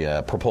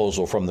a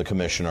proposal from the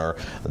commissioner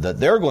that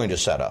they're going to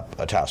set up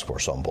a task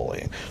force on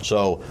bullying.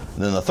 So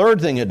then the third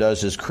thing it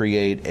does is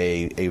create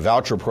a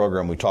voucher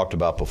program we talked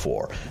about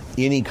before.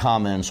 Any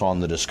comments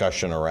on the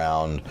discussion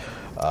around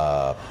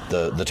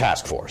the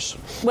task force?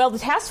 Well, the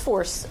task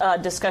force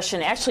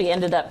discussion actually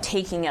ended up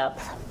taking up,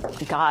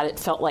 God, it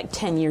felt like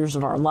 10 years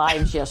of our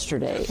lives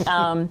yesterday.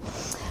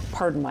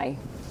 Pardon my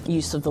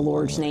use of the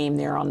Lord's name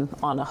there on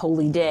a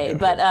holy day.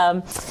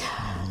 But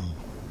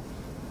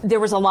there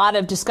was a lot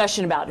of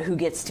discussion about who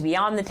gets to be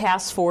on the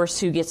task force,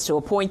 who gets to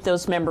appoint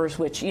those members,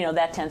 which,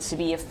 that tends to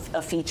be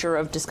a feature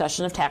of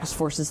discussion of task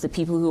forces. The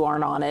people who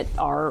aren't on it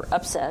are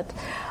upset.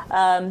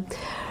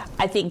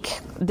 I think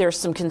there's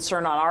some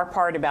concern on our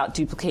part about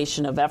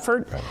duplication of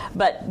effort, right.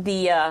 But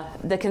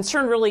the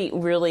concern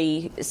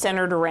really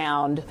centered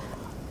around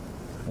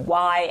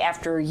why,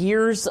 after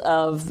years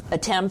of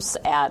attempts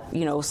at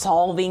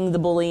solving the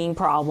bullying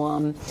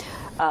problem,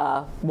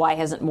 why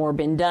hasn't more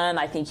been done?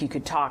 I think you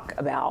could talk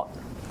about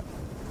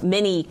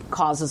many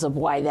causes of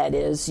why that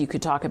is. You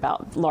could talk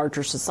about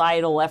larger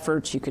societal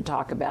efforts. You could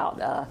talk about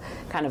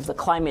kind of the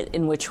climate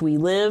in which we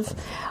live.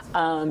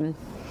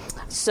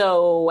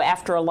 So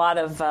after a lot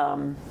of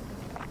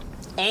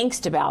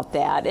angst about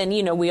that, and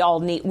we all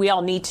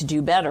need to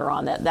do better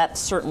on that. That's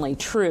certainly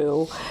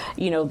true.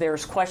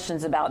 There's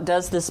questions about,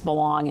 does this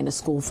belong in a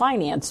school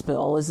finance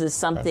bill? Is this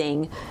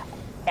something,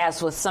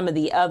 as with some of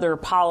the other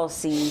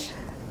policy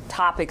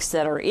topics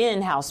that are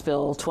in House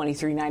Bill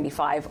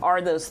 2395,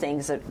 are those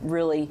things that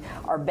really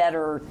are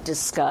better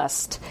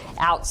discussed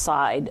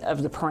outside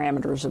of the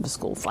parameters of a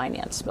school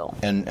finance bill?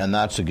 And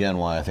that's, again,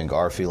 why I think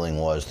our feeling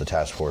was the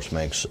task force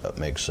makes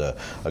a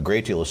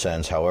great deal of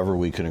sense. However,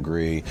 we can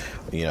agree,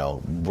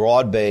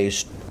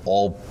 broad-based,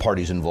 all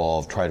parties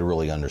involved, try to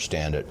really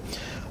understand it.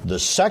 The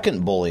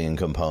second bullying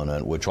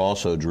component, which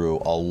also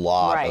drew a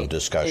lot of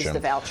discussion, is the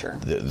voucher.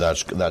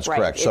 That's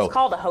correct. It's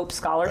called a Hope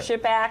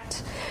Scholarship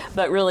Act,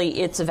 but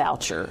really it's a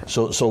voucher.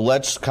 So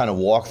let's kind of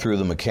walk through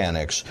the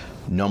mechanics.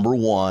 Number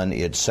one,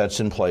 it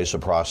sets in place a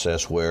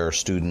process where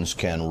students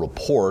can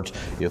report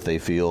if they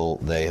feel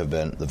they have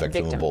been the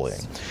victim of bullying.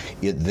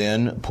 It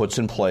then puts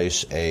in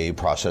place a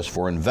process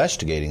for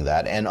investigating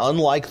that, and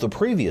unlike the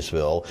previous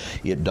bill,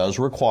 it does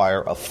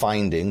require a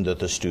finding that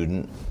the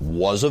student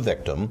was a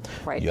victim.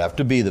 Right. You have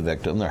to be the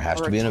victim. There has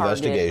to be an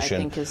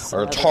investigation.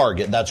 Or a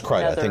target. That's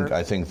correct.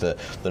 I think the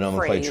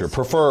nomenclature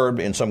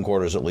preferred in some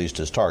quarters at least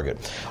is target.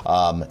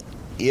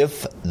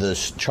 If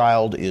this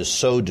child is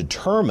so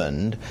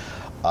determined,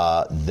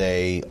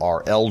 they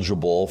are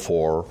eligible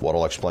for what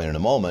I'll explain in a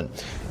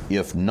moment.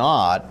 If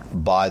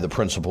not, by the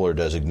principal or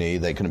designee,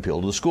 they can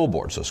appeal to the school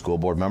board. So school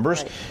board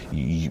members,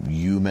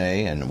 you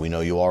may, and we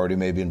know you already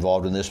may be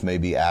involved in this, may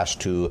be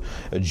asked to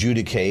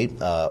adjudicate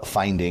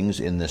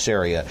findings in this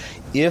area.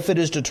 If it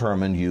is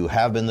determined you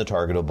have been the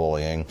target of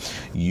bullying,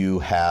 you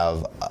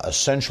have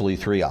essentially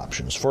three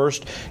options.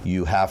 First,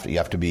 you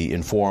have to be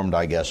informed,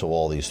 I guess, of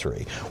all these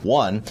three.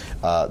 One,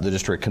 the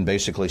district can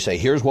basically say,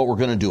 here's what we're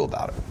going to do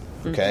about it.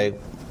 Okay?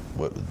 Mm-hmm.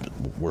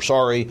 We're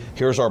sorry.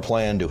 Here's our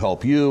plan to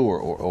help you,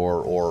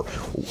 or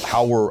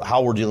how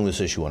we're dealing with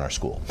this issue in our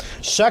school.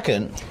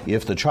 Second,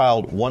 if the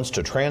child wants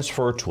to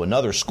transfer to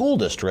another school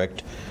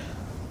district,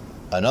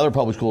 another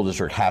public school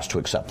district has to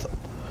accept them.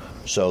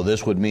 So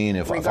this would mean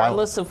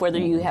regardless of whether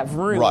you have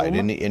room, right?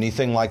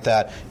 Anything like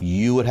that,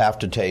 you would have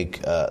to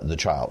take the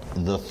child.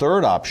 The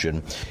third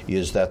option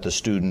is that the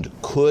student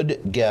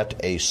could get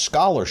a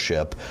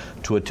scholarship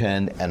to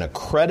attend an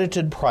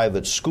accredited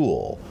private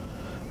school.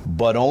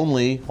 But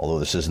only, although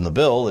this is in the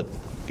bill,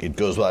 it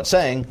goes without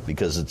saying,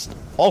 because it's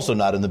also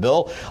not in the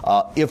bill,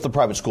 if the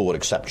private school would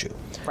accept you.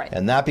 Right.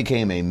 And that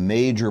became a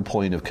major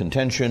point of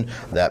contention,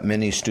 that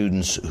many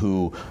students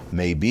who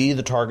may be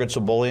the targets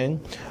of bullying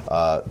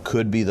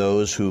could be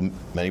those who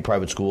many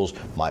private schools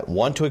might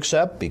want to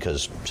accept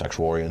because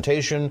sexual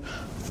orientation,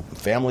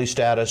 family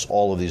status,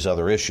 all of these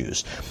other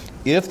issues.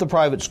 If the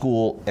private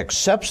school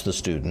accepts the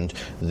student,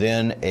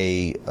 then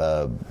a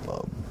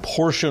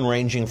portion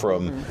ranging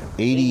from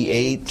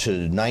 88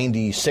 to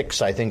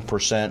 96, I think,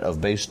 %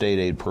 of base state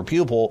aid per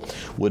pupil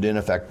would in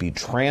effect be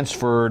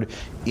transferred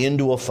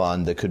into a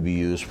fund that could be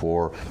used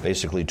for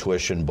basically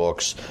tuition,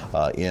 books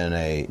in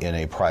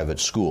a private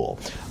school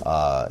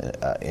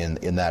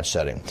in that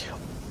setting.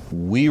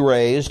 We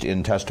raised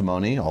in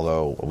testimony,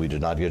 although we did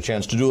not get a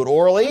chance to do it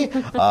orally,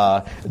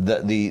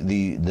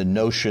 the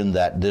notion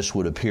that this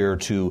would appear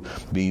to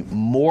be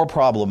more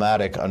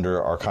problematic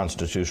under our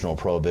constitutional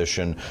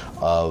prohibition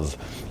of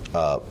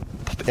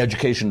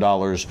education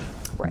dollars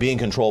being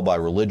controlled by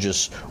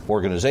religious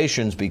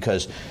organizations,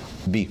 because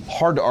it'd be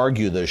hard to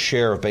argue the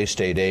share of base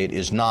state aid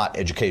is not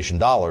education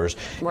dollars,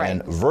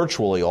 and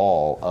virtually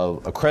all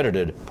of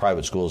accredited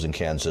private schools in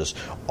Kansas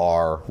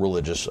are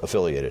religious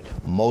affiliated,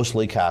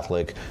 mostly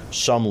Catholic,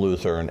 some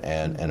Lutheran,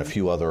 and a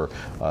few other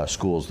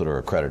schools that are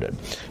accredited.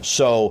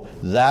 So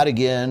that,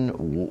 again,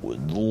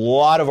 a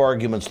lot of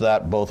arguments to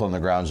that, both on the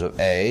grounds of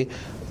A,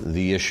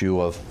 the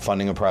issue of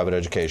funding of private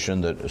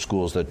education, that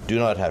schools that do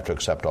not have to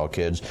accept all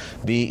kids,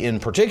 B, in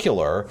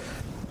particular,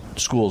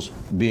 schools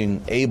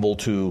being able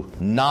to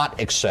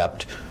not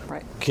accept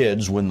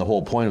kids when the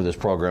whole point of this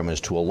program is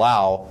to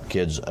allow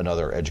kids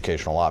another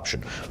educational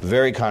option.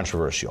 Very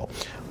controversial.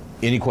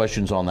 Any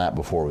questions on that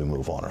before we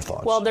move on, or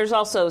thoughts? Well, there's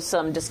also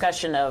some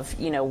discussion of,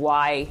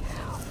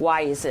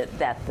 why is it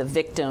that the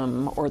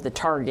victim or the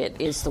target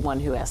is the one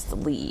who has to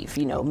leave?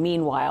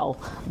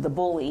 Meanwhile, the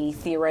bully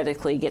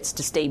theoretically gets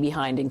to stay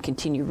behind and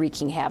continue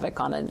wreaking havoc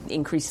on an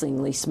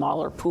increasingly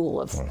smaller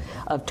pool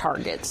of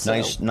targets.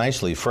 So.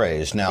 Nicely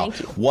phrased. Now,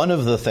 one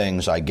of the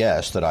things, I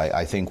guess, that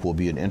I think will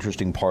be an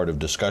interesting part of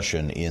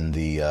discussion in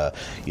the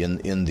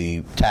in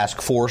the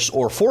task force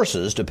or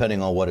forces,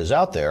 depending on what is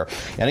out there.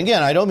 And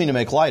again, I don't mean to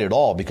make light at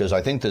all, because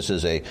I think this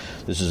is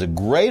a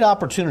great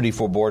opportunity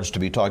for boards to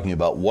be talking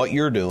about what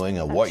you're doing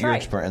and what you're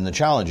and the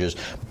challenges.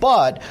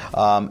 But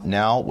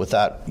now, with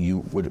that,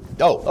 you would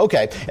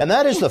and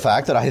that is the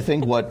fact that I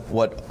think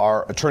what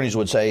our attorneys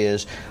would say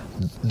is,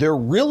 there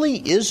really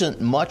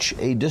isn't much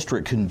a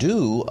district can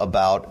do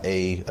about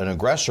an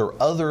aggressor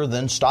other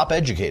than stop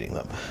educating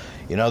them.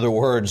 In other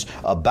words,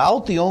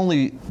 about the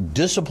only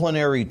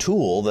disciplinary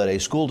tool that a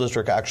school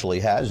district actually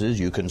has is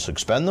you can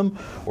suspend them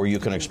or you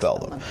can expel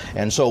them.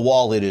 And so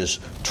while it is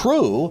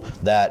true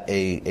that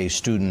a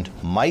student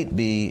might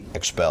be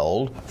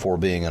expelled for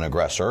being an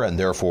aggressor and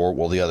therefore,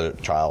 the other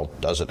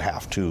child doesn't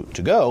have to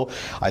go,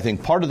 I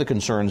think part of the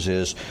concerns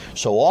is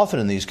so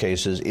often in these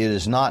cases it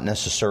is not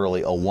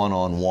necessarily a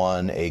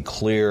one-on-one, a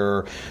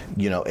clear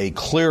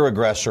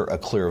aggressor, a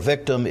clear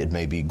victim. It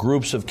may be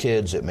groups of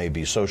kids, it may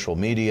be social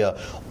media,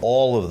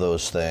 all of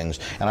those things,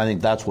 and I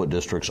think that's what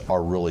districts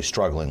are really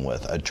struggling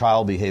with. A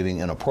child behaving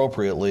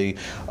inappropriately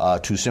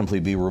to simply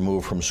be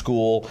removed from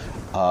school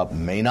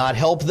may not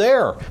help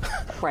their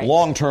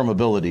long-term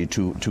ability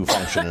to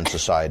function in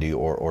society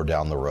or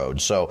down the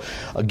road. So,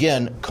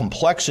 again,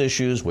 complex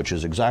issues, which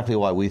is exactly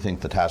why we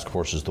think the task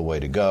force is the way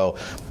to go,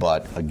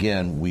 but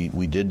again,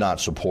 we did not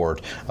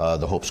support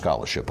the Hope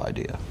Scholarship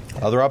idea.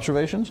 Other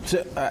observations?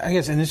 So, I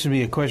guess, and this would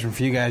be a question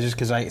for you guys, just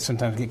because I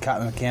sometimes get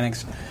caught in the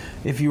mechanics.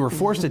 If you were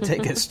forced to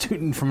take a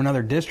student from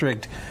another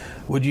district,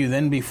 would you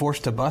then be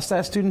forced to bus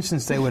that student,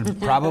 since they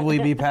would probably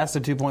be past the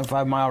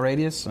 2.5-mile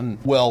radius?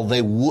 Well,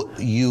 they would.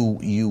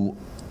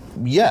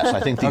 Yes,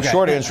 I think the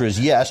short answer is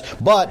yes,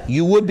 but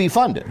you would be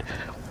funded,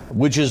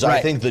 which is,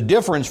 I think, the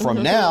difference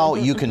from now.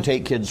 You can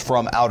take kids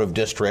from out of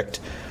district,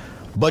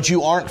 but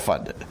you aren't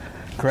funded.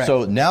 Correct.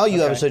 So now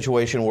you have a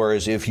situation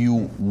whereas if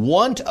you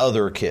want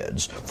other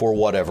kids for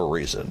whatever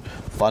reason,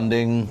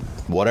 funding,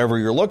 whatever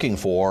you're looking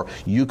for,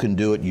 you can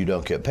do it, you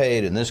don't get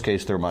paid. In this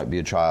case, there might be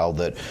a child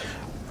that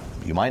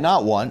you might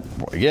not want,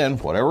 again,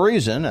 whatever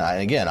reason.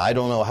 I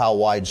don't know how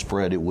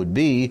widespread it would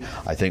be.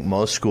 I think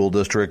most school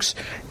districts,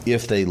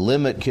 if they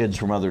limit kids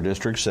from other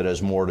districts, it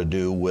has more to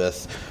do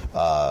with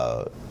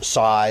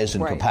size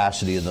and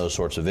capacity and those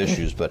sorts of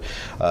issues. But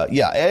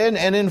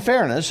and in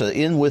fairness,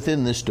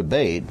 within this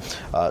debate,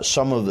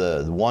 some of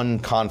the one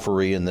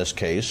conferee in this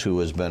case, who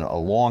has been a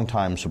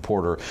longtime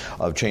supporter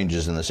of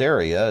changes in this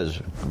area, is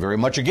very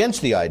much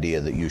against the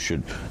idea that you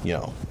should,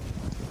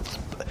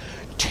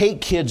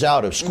 take kids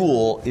out of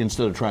school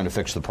instead of trying to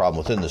fix the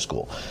problem within the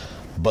school.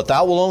 But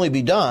that will only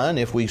be done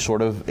if we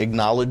sort of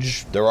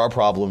acknowledge there are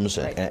problems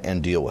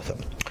and deal with them.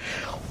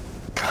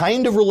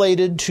 Kind of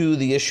related to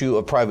the issue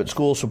of private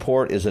school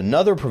support is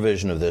another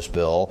provision of this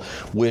bill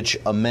which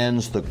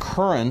amends the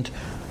current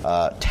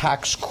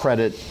tax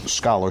credit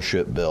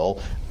scholarship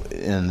bill.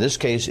 In this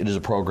case, it is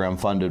a program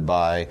funded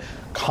by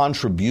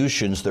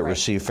contributions that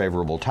receive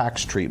favorable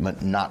tax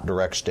treatment, not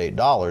direct state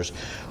dollars.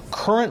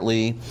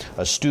 Currently,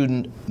 a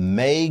student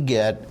may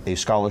get a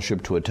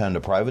scholarship to attend a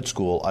private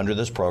school under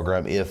this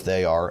program if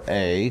they are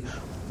A,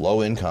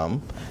 low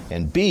income,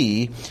 and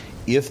B,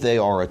 if they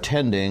are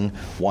attending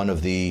one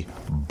of the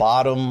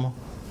bottom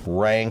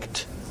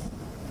ranked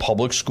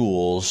public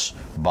schools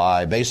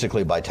by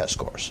test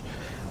scores.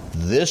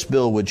 This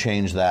bill would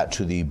change that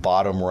to the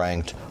bottom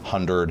ranked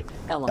 100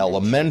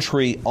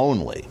 elementary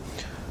only,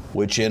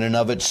 which in and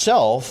of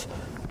itself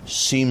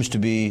seems to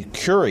be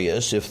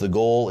curious if the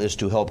goal is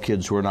to help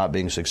kids who are not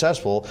being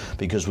successful,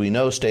 because we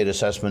know state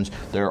assessments,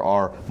 there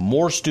are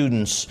more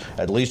students,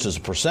 at least as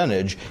a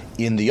percentage,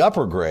 in the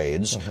upper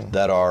grades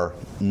that are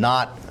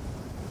not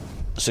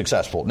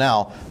successful.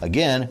 Now,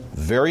 again,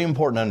 very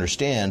important to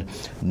understand,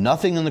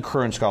 nothing in the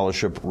current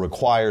scholarship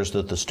requires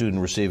that the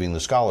student receiving the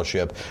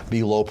scholarship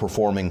be low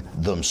performing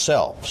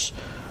themselves.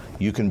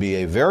 You can be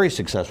a very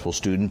successful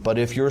student, but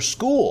if your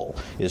school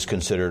is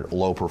considered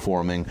low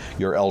performing,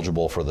 you're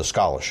eligible for the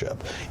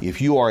scholarship.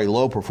 If you are a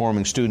low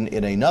performing student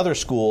in another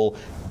school,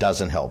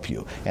 doesn't help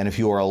you. And if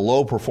you are a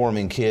low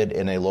performing kid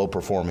in a low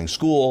performing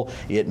school,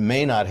 it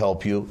may not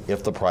help you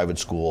if the private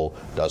school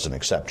doesn't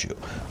accept you.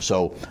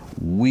 So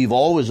we've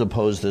always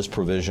opposed this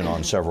provision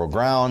on several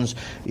grounds.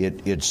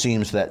 It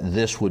seems that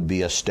this would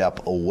be a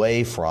step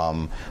away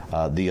from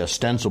the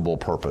ostensible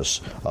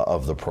purpose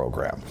of the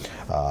program.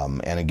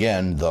 And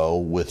again, though,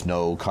 with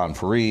no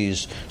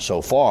conferees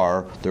so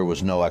far, there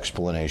was no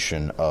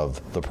explanation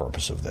of the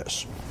purpose of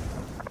this.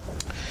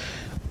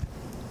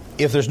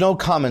 If there's no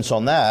comments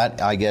on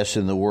that, I guess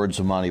in the words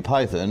of Monty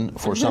Python,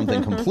 for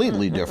something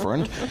completely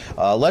different,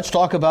 let's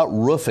talk about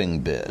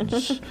roofing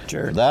bids.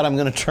 Sure. For that, I'm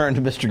going to turn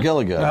to Mr.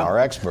 Gilligan, our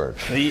expert.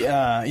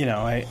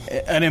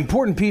 An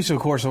important piece, of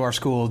course, of our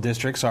school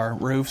districts are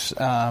roofs.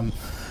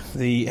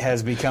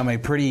 has become a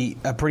pretty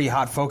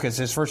hot focus.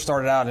 This first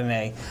started out in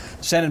a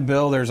Senate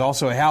bill. There's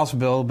also a House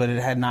bill, but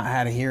it had not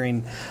had a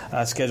hearing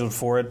scheduled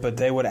for it. But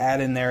they would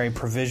add in there a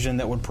provision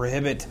that would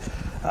prohibit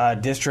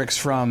districts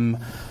from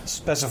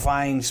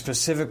specifying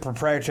specific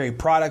proprietary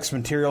products,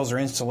 materials, or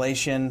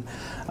installation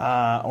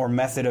or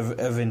method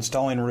of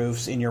installing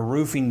roofs in your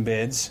roofing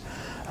bids.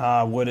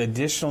 Would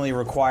additionally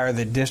require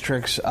that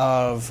districts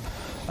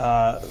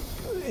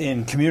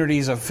in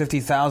communities of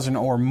 50,000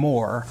 or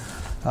more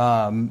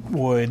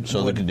would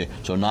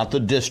so not the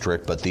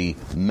district, but the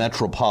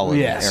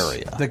metropolitan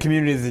area, the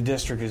community the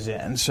district is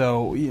in.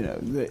 So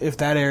if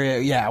that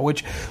area,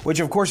 which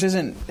of course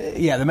isn't,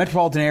 the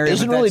metropolitan area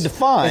isn't really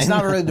defined. It's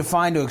not really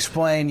defined to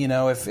explain.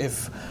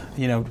 If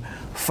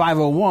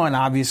 501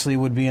 obviously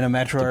would be in a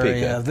metro Topeka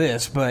area of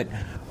this, but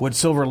would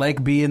Silver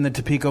Lake be in the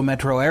Topeka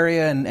metro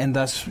area and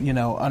thus,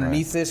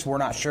 underneath this? We're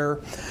not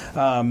sure.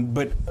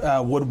 But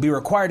would be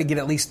required to get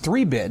at least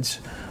 3 bids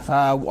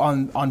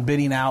on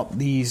bidding out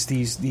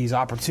these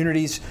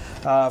opportunities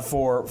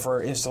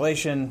for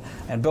installation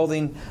and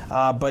building.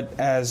 But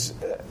as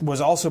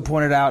was also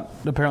pointed out,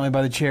 apparently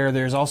by the chair,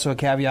 there's also a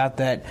caveat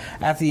that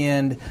at the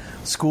end,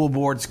 school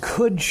boards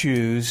could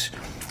choose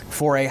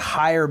for a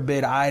higher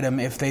bid item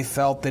if they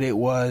felt that it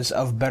was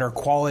of better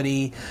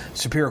quality,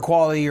 superior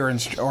quality, or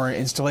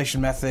installation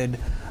method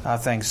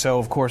things. So,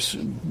 of course,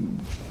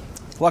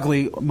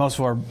 luckily, most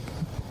of our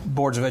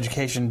boards of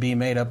education being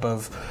made up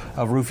of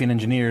roofing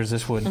engineers,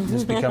 this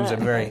becomes a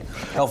very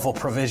helpful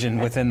provision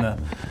within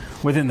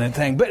the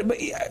thing. But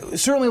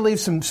certainly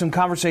leaves some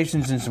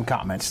conversations and some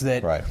comments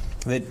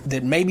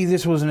that maybe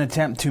this was an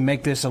attempt to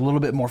make this a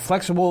little bit more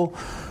flexible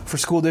for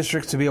school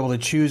districts to be able to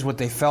choose what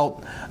they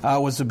felt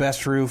was the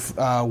best roof,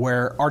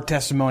 where our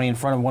testimony in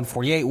front of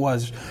 148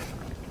 was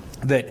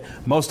that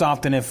most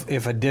often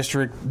if a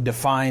district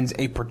defines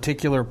a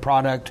particular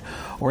product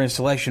or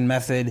installation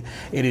method,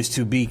 it is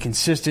to be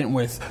consistent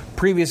with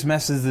previous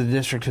methods the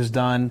district has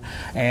done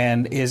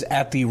and is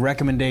at the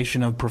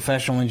recommendation of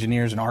professional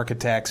engineers and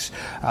architects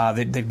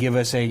that give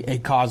us a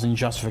cause and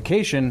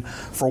justification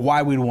for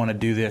why we'd want to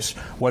do this,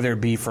 whether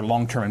it be for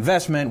long-term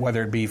investment,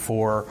 whether it be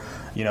for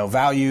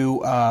value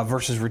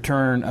versus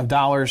return of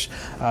dollars,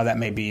 that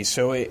may be.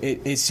 So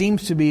it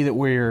seems to be that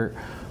we're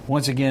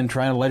once again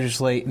trying to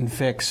legislate and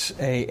fix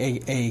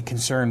a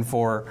concern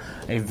for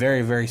a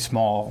very, very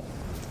small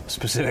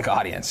specific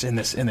audience in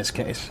this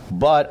case.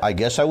 But I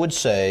guess I would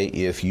say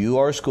if you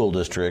are a school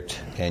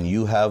district and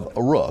you have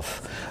a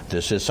roof,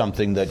 this is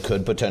something that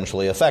could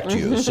potentially affect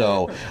you.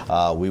 So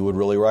we would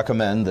really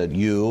recommend that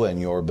you and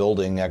your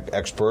building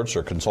experts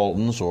or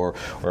consultants or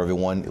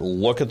everyone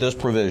look at this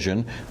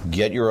provision,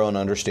 get your own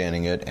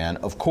understanding it, and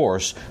of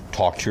course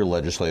talk to your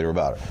legislator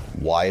about it.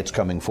 Why it's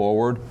coming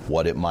forward,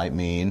 what it might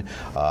mean.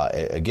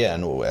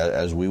 Again,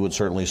 as we would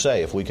certainly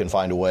say, if we can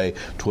find a way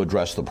to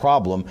address the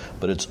problem,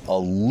 but it's a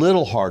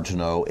little hard to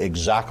know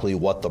exactly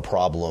what the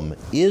problem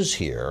is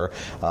here,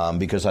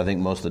 because I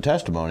think most of the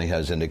testimony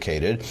has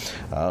indicated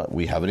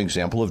we have an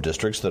example of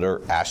districts that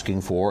are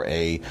asking for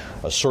a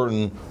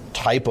certain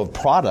type of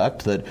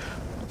product that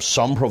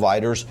some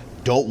providers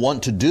don't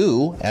want to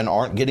do and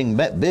aren't getting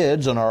met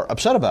bids and are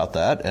upset about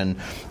that. And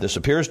this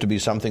appears to be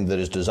something that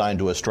is designed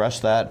to address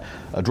that,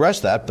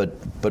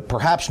 but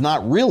perhaps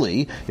not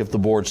really if the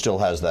board still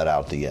has that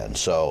out the end.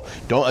 So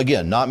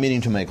not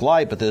meaning to make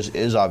light, but this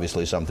is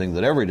obviously something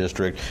that every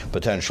district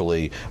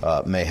potentially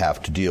may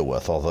have to deal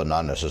with, although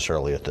not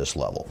necessarily at this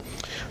level.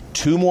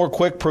 2 more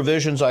quick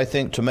provisions, I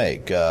think, to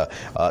make.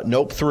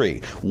 Nope, 3.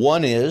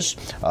 One is,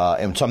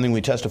 and something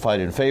we testified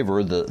in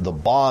favor, the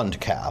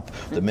bond cap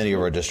that many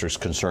of our districts are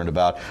concerned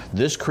about.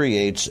 This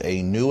creates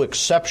a new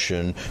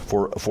exception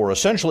for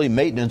essentially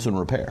maintenance and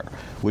repair,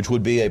 which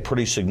would be a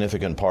pretty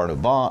significant part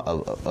of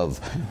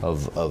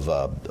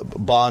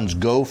bonds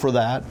go for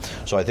that.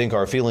 So I think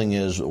our feeling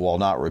is, while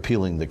not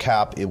repealing the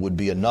cap, it would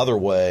be another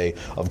way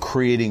of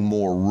creating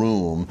more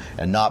room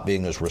and not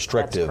being as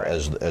restrictive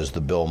as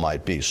the bill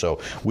might be. So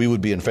we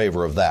would be in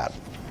favor of that.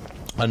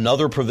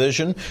 Another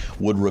provision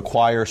would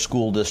require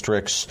school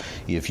districts,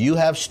 if you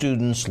have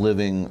students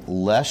living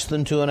less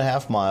than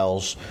 2.5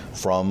 miles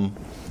from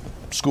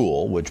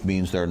school, which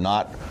means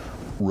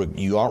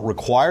you aren't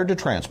required to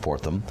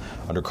transport them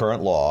under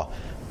current law,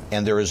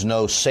 and there is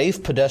no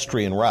safe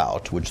pedestrian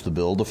route, which the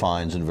bill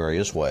defines in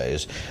various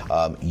ways,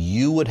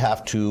 you would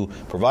have to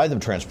provide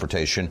them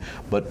transportation,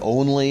 but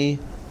only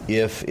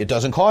if it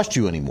doesn't cost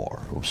you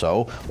anymore.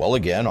 So,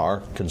 again, our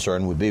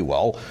concern would be,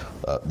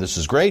 this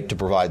is great to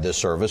provide this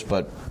service,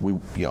 but we're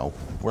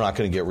not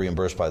going to get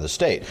reimbursed by the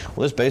state.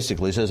 Well, this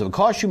basically says if it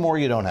costs you more,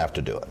 you don't have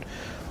to do it.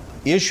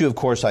 Issue, of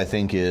course, I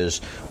think is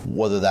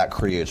whether that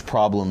creates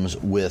problems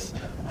with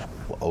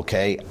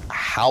Okay,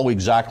 how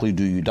exactly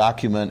do you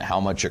document how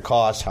much it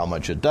costs, how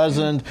much it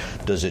doesn't?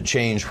 Does it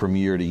change from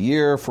year to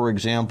year, for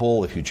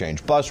example, if you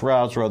change bus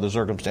routes or other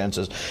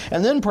circumstances?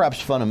 And then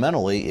perhaps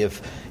fundamentally,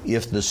 if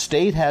the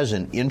state has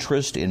an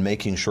interest in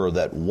making sure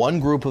that one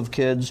group of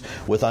kids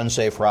with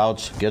unsafe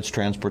routes gets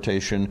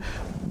transportation,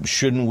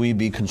 shouldn't we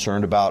be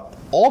concerned about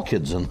all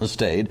kids in the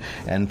state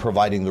and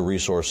providing the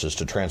resources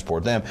to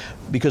transport them?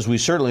 Because we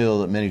certainly know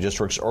that many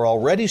districts are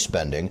already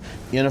spending,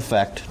 in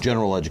effect,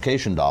 general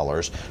education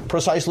dollars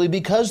precisely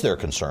because they're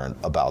concerned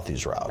about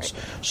these routes.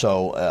 Right.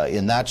 So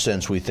in that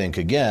sense, we think,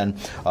 again,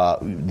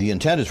 the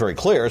intent is very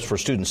clear. It's for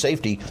student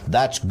safety.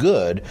 That's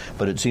good,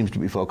 but it seems to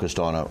be focused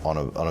on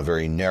a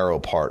very narrow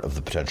part of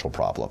the potential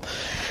problem.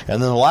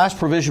 And then the last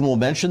provision we'll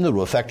mention that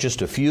will affect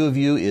just a few of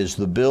you is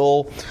the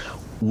bill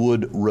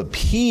would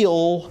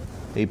repeal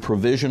a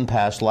provision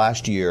passed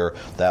last year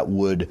that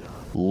would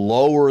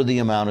lower the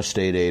amount of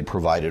state aid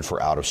provided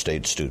for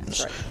out-of-state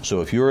students. Right.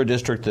 So if you're a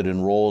district that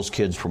enrolls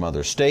kids from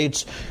other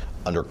states,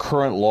 under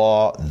current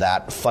law,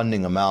 that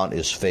funding amount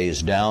is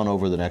phased down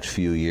over the next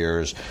few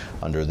years.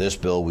 Under this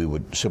bill, we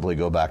would simply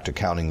go back to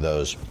counting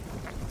those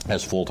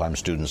as full-time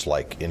students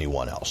like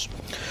anyone else.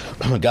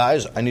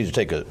 Guys, I need to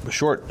take a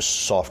short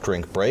soft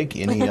drink break.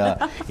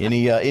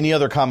 Any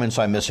other comments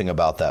I'm missing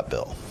about that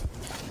bill?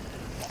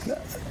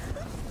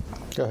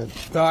 Go ahead.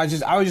 I was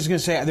just going to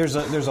say there's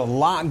a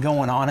lot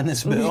going on in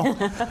this bill,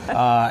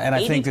 and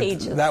I think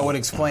that would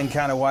explain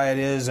kind of why it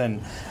is,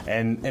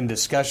 and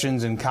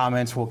discussions and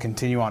comments will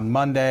continue on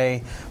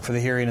Monday for the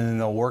hearing, and then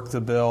they'll work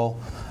the bill.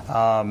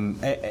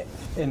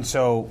 And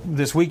so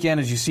this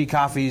weekend, as you see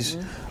coffees,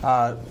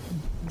 I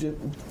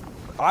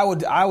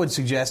would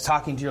suggest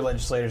talking to your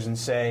legislators and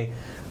say,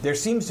 there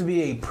seems to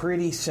be a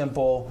pretty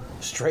simple,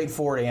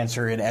 straightforward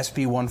answer in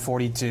SB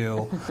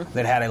 142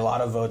 that had a lot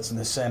of votes in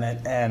the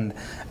Senate, and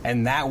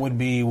that would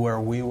be where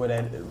we would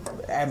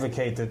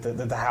advocate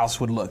that the House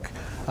would look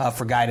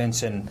for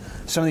guidance. And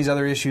some of these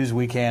other issues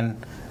we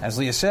can, as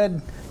Leah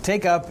said,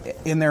 take up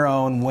in their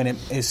own when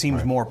it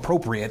seems more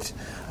appropriate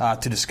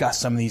to discuss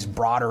some of these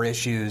broader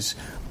issues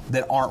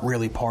that aren't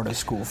really part of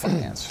school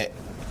finance.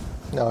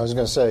 No, I was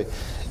going to say,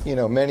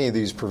 many of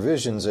these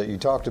provisions that you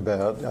talked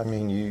about, I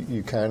mean,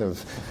 you kind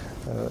of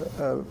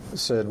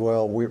said,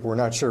 well, we're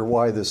not sure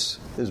why this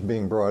is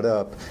being brought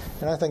up.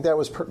 And I think that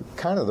was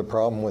kind of the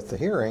problem with the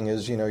hearing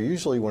is,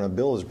 usually when a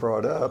bill is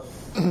brought up,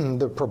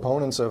 the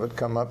proponents of it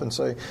come up and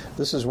say,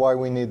 this is why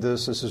we need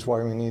this is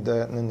why we need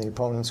that, and then the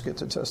opponents get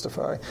to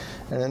testify.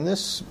 And in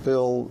this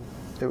bill,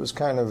 it was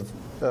kind of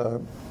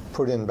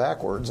put in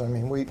backwards. I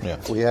mean, we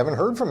haven't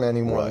heard from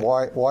anyone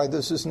why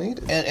this is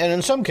needed. And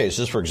in some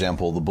cases, for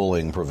example, the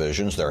bullying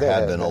provisions, there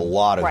have been a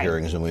lot of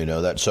hearings, and we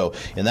know that. So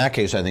in that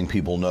case, I think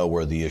people know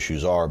where the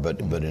issues are,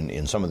 but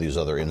in some of these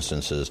other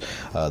instances,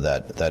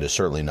 that is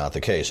certainly not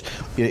the case.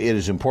 It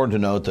is important to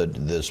note that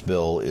this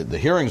bill, the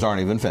hearings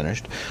aren't even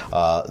finished.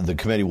 The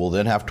committee will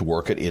then have to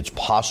work it. It's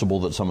possible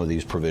that some of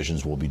these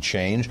provisions will be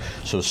changed.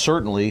 So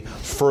certainly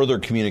further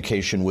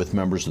communication with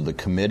members of the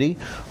committee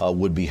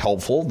would be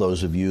helpful.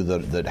 Those of you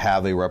that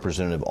have a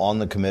representative on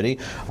the committee,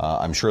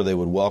 I'm sure they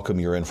would welcome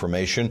your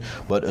information.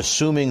 But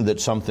assuming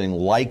that something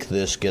like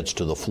this gets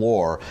to the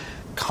floor,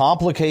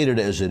 complicated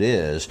as it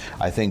is,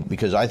 I think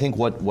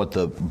what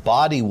the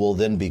body will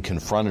then be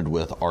confronted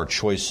with are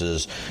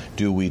choices.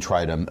 Do we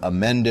try to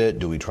amend it?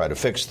 Do we try to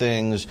fix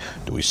things?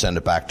 Do we send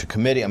it back to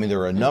committee? I mean,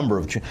 there are a number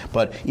of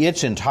but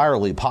it's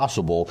entirely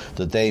possible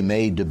that they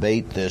may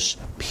debate this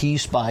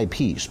piece by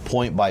piece,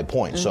 point by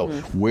point. So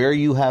where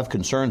you have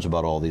concerns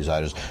about all these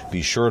items,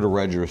 be sure to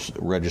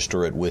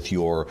register it with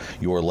your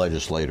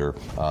legislator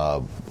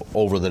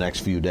over the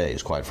next few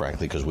days, quite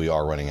frankly, because we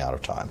are running out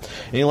of time.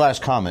 Any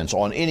last comments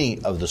on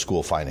any of the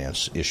school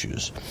finance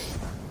issues?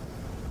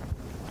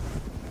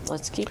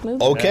 Let's keep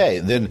moving. Okay,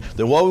 then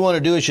what we want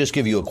to do is just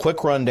give you a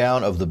quick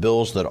rundown of the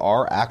bills that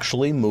are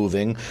actually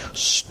moving,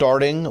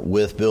 starting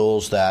with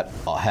bills that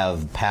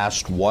have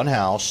passed one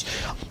house.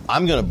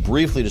 I'm going to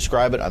briefly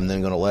describe it. I'm then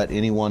going to let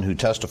anyone who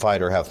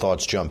testified or have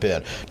thoughts jump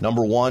in.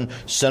 Number one,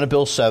 Senate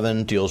Bill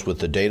 7 deals with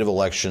the date of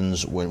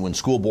elections when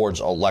school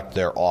boards elect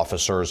their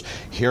officers.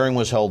 Hearing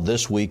was held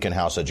this week in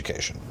House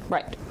Education.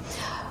 Right.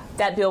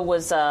 That bill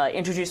was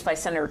introduced by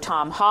Senator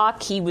Tom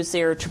Hawk. He was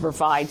there to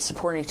provide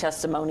supporting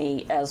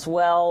testimony as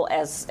well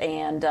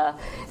and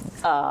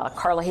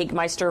Carla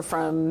Hagemeister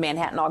from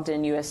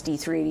Manhattan-Ogden USD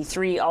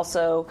 383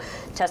 also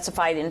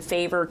testified in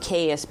favor.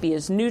 KSB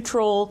is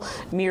neutral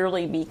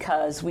merely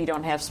because we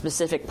don't have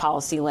specific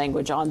policy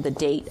language on the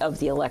date of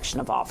the election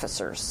of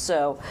officers.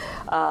 So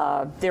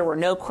there were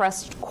no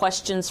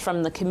questions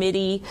from the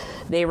committee.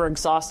 They were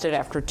exhausted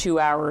after 2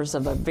 hours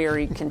of a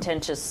very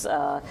contentious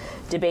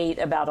debate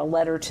about a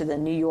letter to the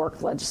New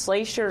York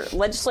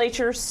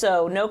legislature.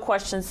 So no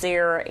questions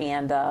there,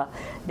 and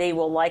they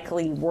will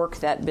likely work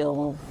that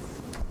bill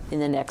in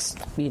the next,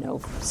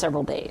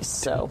 several days.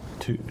 So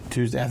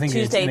Tuesday, I think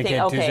Tuesday, it's indicated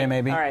okay. Tuesday,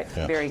 maybe. All right,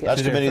 very good.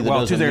 That's committee that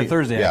doesn't Tuesday or meet-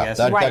 Thursday, yeah, I guess.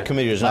 That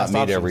committee does not Last meet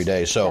options. every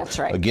day. So That's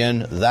right.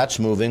 again, that's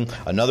moving.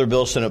 Another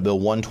bill, Senate Bill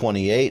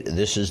 128.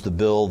 This is the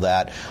bill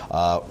that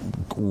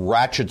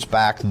ratchets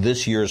back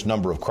this year's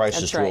number of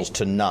crisis That's right. drills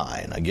to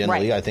 9. Again,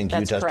 Right. Lee, I think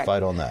That's you testified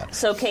correct. on that.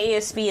 So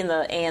KASB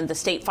and the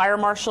state fire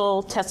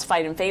marshal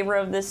testified in favor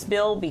of this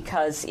bill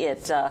because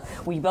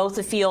we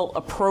both feel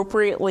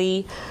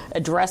appropriately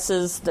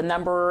addresses the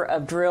number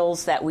of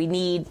drills that we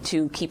need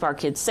to keep our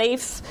kids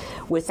safe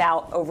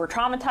without over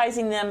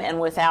traumatizing them and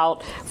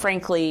without,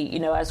 frankly,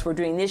 as we're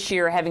doing this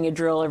year, having a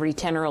drill every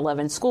 10 or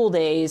 11 school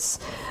days,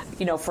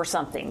 for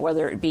something,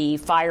 whether it be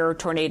fire,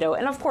 tornado,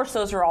 and of course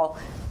those are all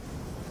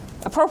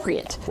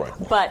appropriate. Right.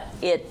 But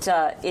it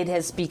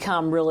has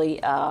become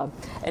really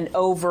an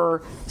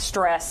over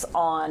stress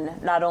on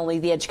not only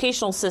the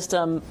educational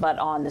system but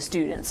on the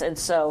students. And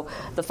so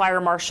the fire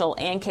marshal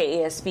and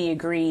KASB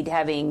agreed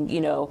having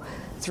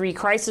 3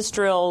 crisis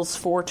drills,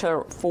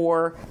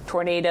 4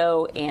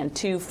 tornado and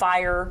 2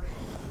 fire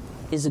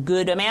is a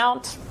good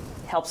amount.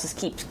 Helps us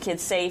keep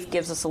kids safe,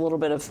 gives us a little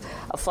bit of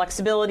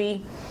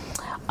flexibility.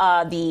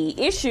 The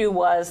issue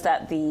was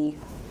that the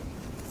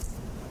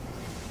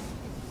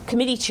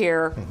committee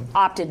chair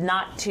opted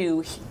not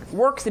to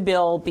work the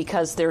bill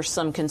because there's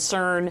some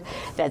concern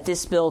that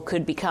this bill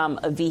could become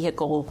a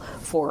vehicle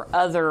for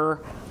other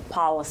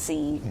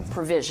policy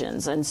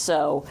provisions. And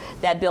so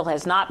that bill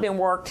has not been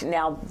worked.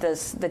 Now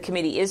the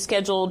committee is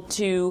scheduled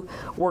to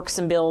work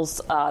some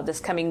bills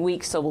this coming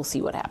week, so we'll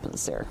see what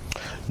happens there.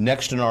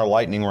 Next in our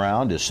lightning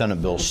round is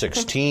Senate Bill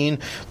 16.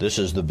 This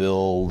is the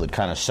bill that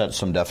kind of sets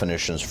some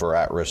definitions for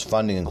at-risk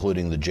funding,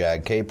 including the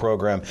JAG-K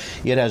program.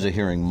 It has a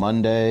hearing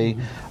Monday.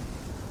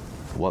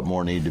 What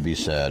more need to be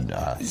said?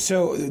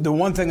 So the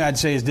one thing I'd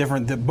say is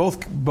different that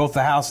both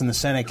the House and the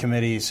Senate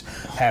committees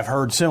have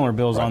heard similar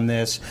bills on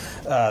this.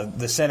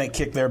 The Senate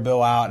kicked their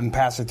bill out and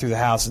passed it through the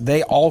House.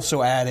 They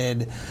also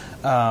added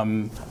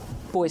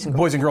Boys and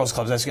Girls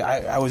Clubs.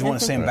 I always want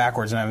to say them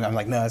backwards, and I'm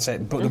like, no, that's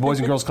it. The Boys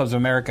and Girls Clubs of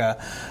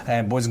America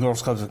and Boys and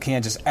Girls Clubs of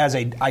Kansas as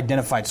a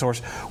identified source,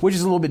 which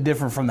is a little bit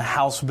different from the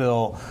House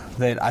bill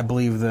that I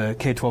believe the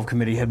K-12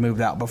 committee had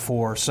moved out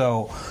before.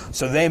 So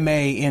they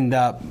may end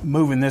up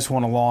moving this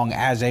one along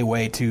as a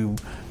way to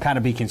kind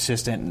of be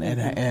consistent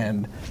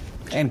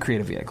and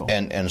create a vehicle.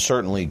 And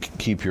certainly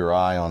keep your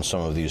eye on some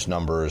of these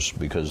numbers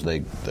because they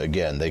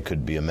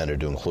could be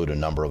amended to include a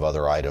number of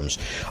other items.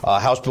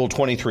 House Bill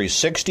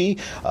 2360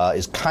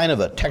 is kind of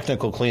a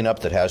technical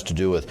cleanup that has to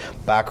do with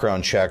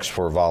background checks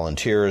for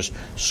volunteers.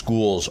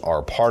 Schools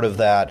are part of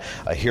that.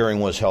 A hearing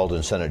was held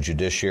in Senate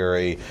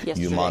Judiciary. Yesterday.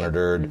 You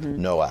monitored.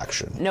 No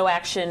action. No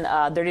action.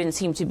 There didn't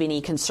seem to be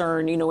any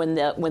concern. When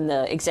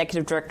the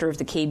executive director of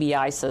the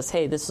KBI says,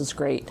 "Hey, this is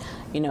great,"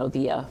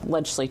 the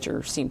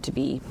legislature seemed to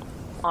be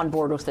on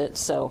board with it,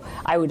 so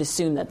I would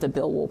assume that the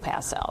bill will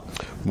pass out.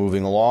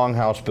 Moving along,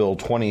 House Bill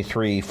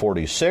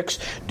 2346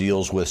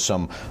 deals with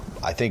some,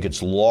 I think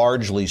it's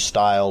largely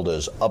styled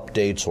as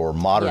updates or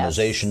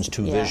modernizations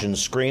to vision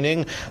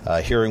screening.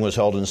 Hearing was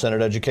held in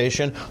Senate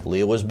Education.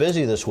 Leah was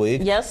busy this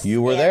week. Yes.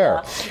 You were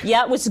there.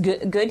 Yeah, it was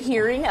good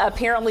hearing.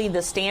 Apparently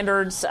the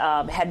standards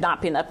had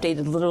not been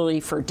updated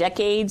literally for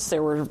decades.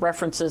 There were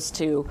references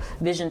to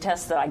vision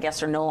tests that I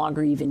guess are no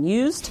longer even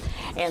used.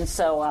 And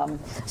so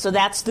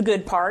that's the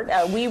good part.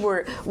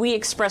 We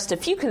expressed a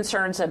few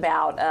concerns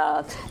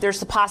about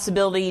there's the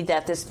possibility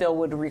that this bill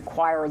would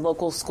require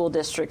local school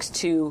districts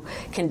to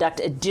conduct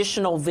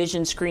additional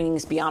vision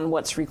screenings beyond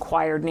what's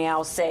required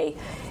now, say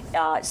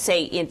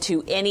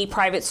into any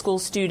private school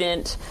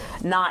student,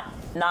 not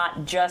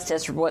just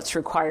as what's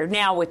required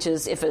now, which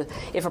is if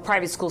a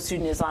private school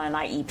student is on an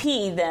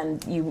IEP, then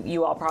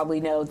you all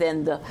probably know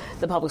then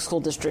the public school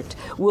district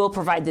will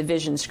provide the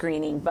vision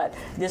screening. But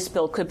this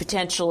bill could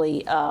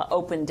potentially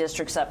open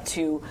districts up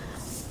to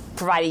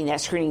providing that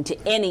screening to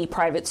any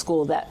private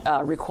school that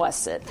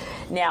requests it.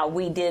 Now,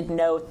 we did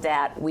note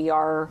that we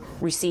are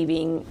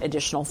receiving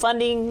additional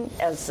funding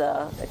as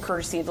a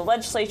courtesy of the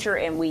legislature,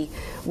 and we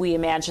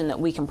imagine that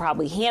we can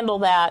probably handle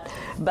that,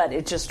 but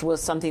it just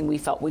was something we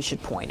felt we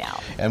should point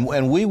out.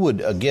 And we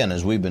would, again,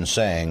 as we've been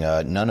saying,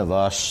 none of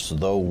us,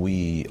 though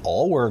we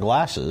all wear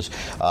glasses,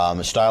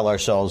 style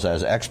ourselves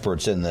as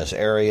experts in this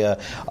area.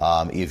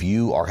 If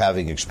you are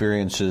having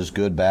experiences,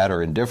 good, bad,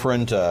 or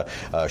indifferent,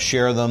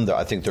 share them.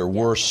 I think there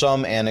were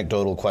some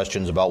anecdotal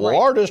questions about, well,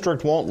 our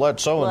district won't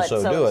let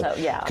so-and-so do it.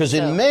 Because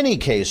in many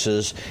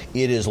cases,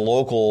 it is the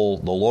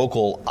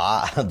local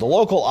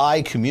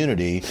eye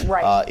community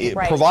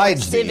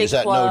provides these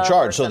at no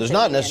charge. So there's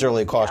not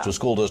necessarily a cost to a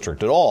school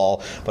district at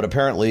all, but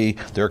apparently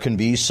there can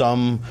be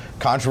some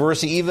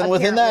controversy even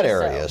within that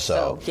area.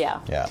 So.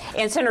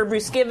 And Senator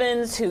Bruce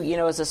Givens, who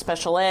is a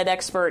special ed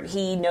expert,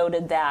 he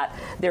noted that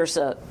there's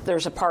a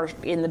part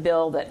in the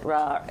bill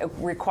that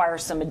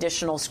requires some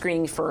additional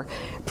screening for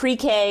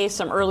pre-K,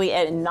 some early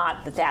ed, and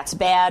not that that's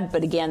bad,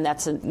 but again,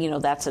 that's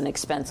an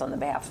expense on the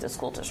behalf of the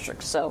school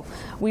district. So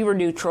we were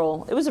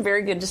neutral. It was a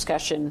very good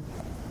discussion.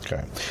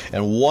 Okay.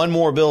 And one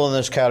more bill in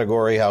this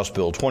category, House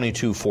Bill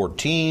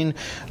 2214,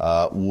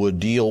 would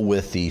deal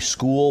with the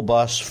school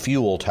bus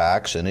fuel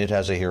tax, and it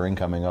has a hearing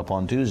coming up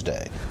on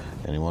Tuesday.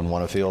 Anyone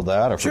want to field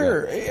that?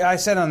 Sure. I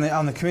said on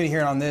the committee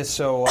hearing on this,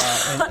 so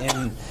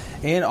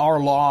in our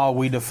law,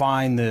 we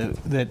define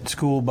that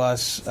school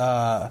bus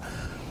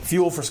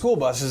fuel for school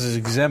buses is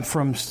exempt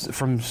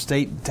from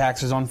state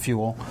taxes on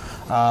fuel,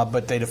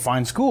 but they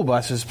define school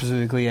buses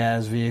specifically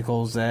as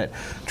vehicles that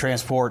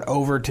transport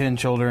over 10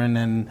 children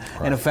and,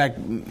 in effect,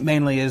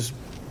 mainly is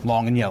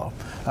long and yellow.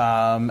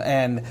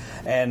 And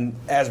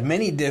as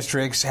many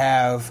districts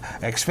have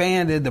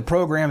expanded the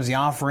programs, the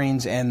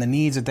offerings, and the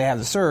needs that they have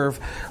to serve,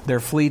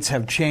 their fleets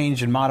have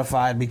changed and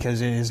modified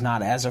because it is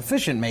not as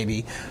efficient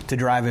maybe to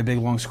drive a big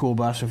long school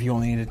bus if you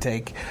only need to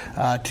take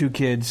 2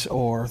 kids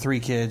or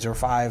 3 kids or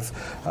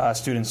 5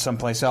 students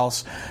someplace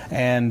else.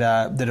 And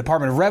the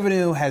Department of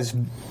Revenue has,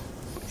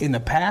 in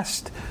the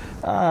past,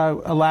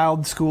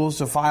 allowed schools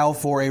to file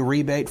for a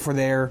rebate for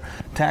their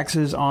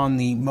taxes on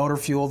the motor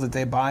fuel that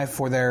they buy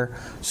for their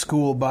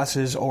school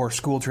buses or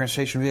school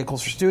transportation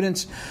vehicles for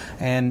students,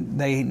 and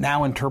they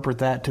now interpret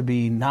that to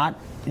be not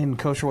in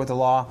kosher with the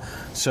law,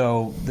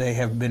 so they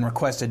have been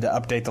requested to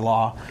update the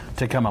law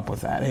to come up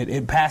with that.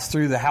 It passed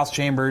through the House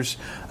chambers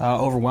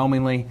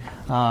overwhelmingly,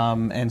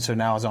 and so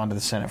now is on to the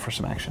Senate for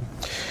some action.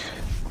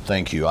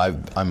 Thank you.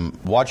 I'm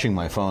watching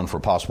my phone for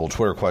possible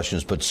Twitter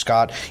questions, but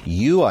Scott,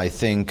 you, I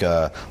think,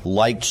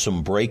 liked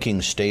some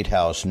breaking State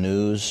House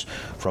news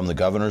from the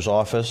governor's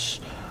office.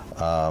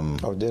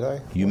 Did I?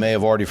 You may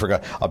have already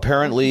forgot.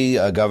 Apparently,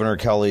 Governor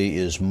Kelly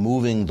is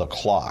moving the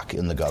clock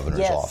in the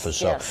governor's office.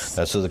 So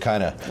that's the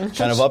kind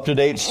of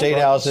up-to-date State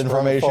House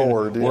information.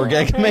 Forward, yeah. We're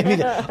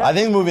getting I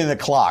think moving the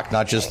clock,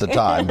 not just the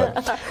time.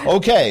 But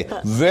okay,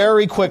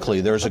 very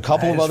quickly. There's a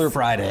couple of other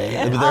Friday.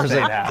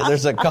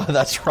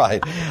 That's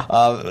right.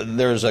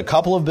 There's a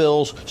couple of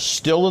bills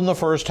still in the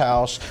first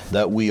House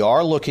that we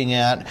are looking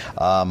at.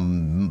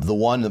 The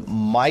one that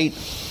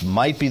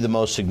might be the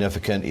most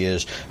significant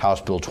is House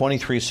Bill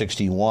 2361,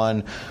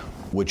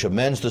 which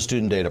amends the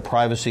Student Data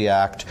Privacy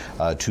Act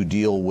to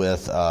deal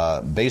with,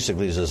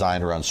 basically is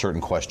designed around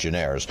certain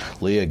questionnaires.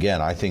 Leah,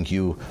 again, I think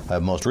you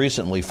have most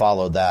recently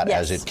followed that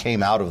as it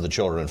came out of the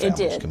Children and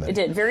Families Committee. It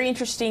did. Very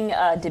interesting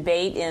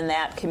debate in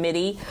that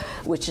committee,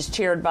 which is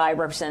chaired by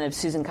Representative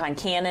Susan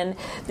Concanon.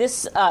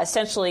 This,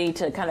 essentially,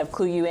 to kind of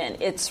clue you in,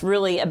 it's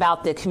really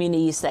about the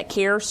Communities That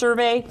Care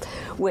survey,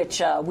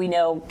 which we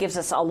know gives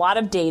us a lot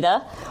of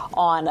data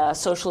on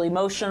social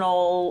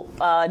emotional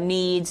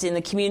needs in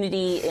the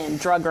community, in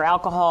drug or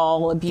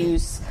alcohol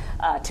abuse,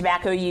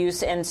 tobacco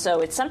use, and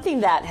so it's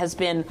something that has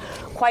been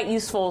quite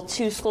useful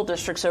to school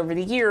districts over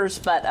the years,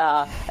 but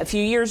a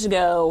few years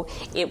ago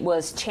it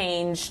was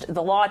changed,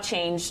 the law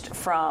changed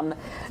from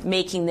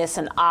making this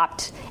an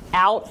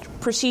opt-out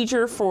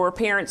procedure for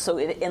parents, so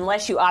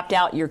unless you opt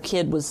out, your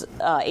kid was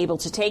able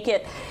to take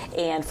it,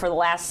 and for the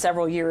last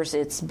several years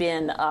it's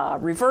been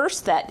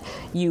reversed, that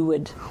you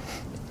would...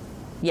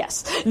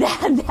 Yes, you'd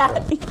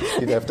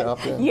have to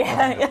opt in.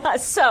 Yeah.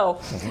 So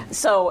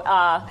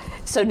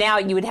now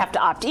you would have to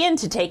opt in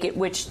to take it,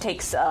 which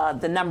takes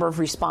the number of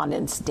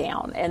respondents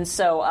down. And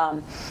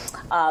so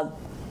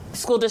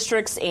school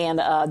districts and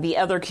the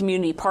other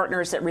community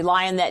partners that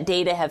rely on that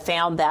data have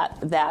found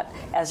that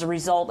as a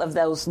result of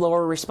those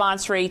lower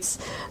response rates,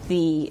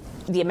 the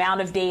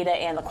amount of data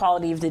and the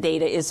quality of the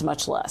data is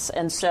much less.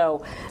 And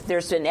so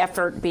there's been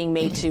effort being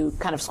made to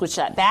kind of switch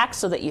that back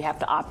so that you have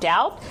to opt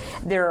out.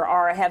 There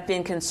have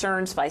been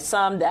concerns by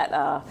some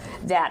that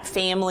that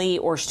family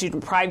or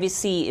student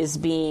privacy is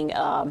being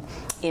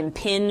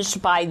impinged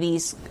by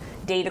these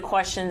data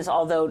questions,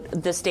 although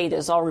this data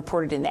is all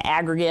reported in the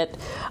aggregate,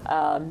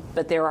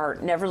 but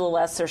there's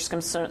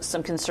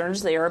some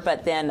concerns there.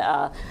 But then,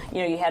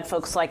 you had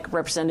folks like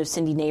Representative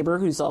Cindy Neighbor,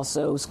 who's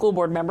also a school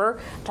board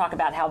member, talk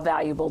about how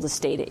valuable this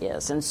data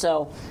is. And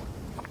so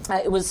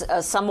it was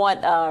a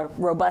somewhat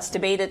robust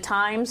debate at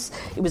times.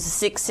 It was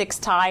a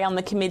 6-6 tie on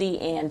the committee,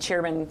 and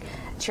Chairwoman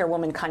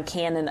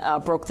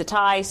Concanon broke the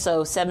tie,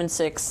 so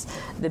 7-6,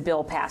 the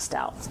bill passed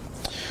out.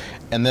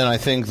 And then I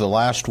think the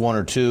last one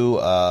or two,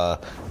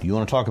 you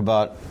want to talk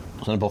about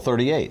Senate Bill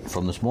 38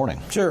 from this morning.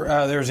 Sure.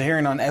 There was a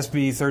hearing on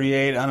SB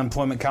 38,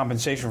 unemployment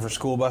compensation for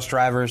school bus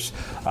drivers.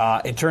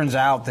 It turns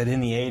out that in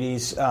the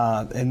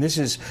 80s, and this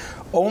is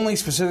only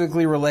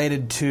specifically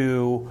related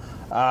to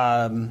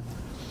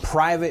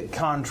private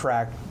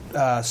contract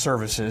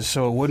services,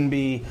 so it wouldn't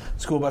be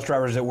school bus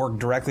drivers that work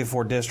directly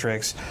for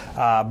districts,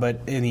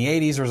 but in the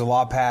 80s there was a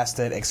law passed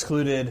that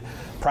excluded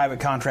private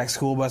contract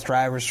school bus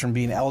drivers from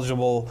being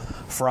eligible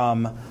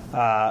from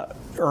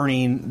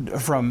earning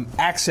from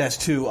access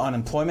to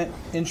unemployment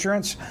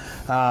insurance.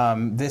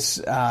 This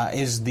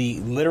is the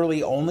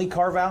literally only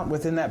carve out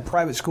within that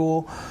private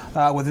school,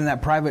 within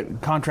that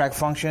private contract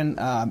function.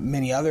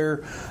 Many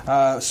other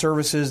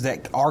services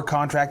that are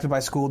contracted by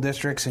school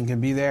districts and can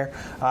be there,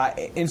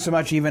 in so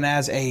much even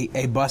as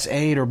a bus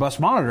aid or bus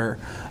monitor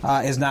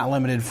is not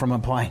limited from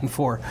applying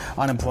for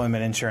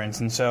unemployment insurance.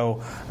 And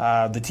so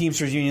the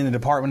Teamsters Union, the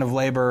Department of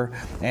Labor,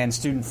 and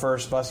Student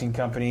First Busing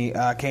Company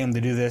came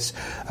to do this.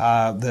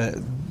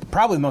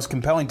 Probably the most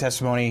compelling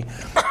testimony,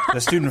 the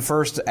Student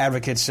First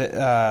advocates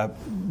that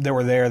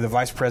were there, the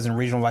vice president,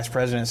 regional vice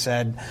president,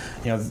 said,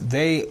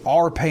 they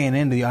are paying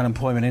into the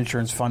unemployment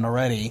insurance fund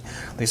already.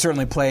 They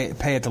certainly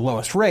pay at the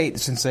lowest rate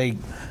since they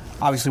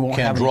obviously won't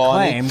have any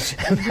claims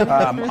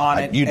on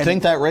it. You'd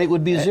think that rate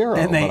would be zero.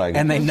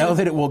 And they know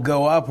that it will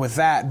go up with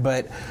that,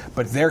 but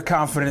they're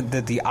confident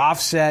that the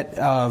offset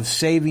of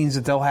savings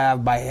that they'll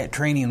have by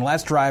training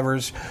less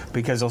drivers,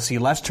 because they'll see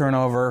less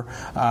turnover,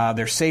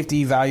 their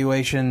safety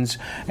evaluations,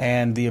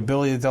 and the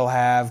ability that they'll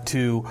have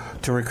to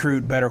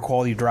recruit better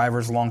quality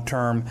drivers long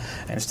term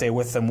and stay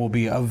with them will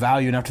be of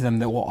value enough to them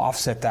that will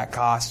offset that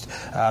cost.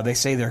 They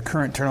say their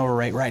current turnover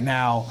rate right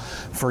now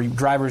for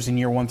drivers in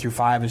year 1 through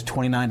 5 is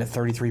 29 to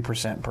 33%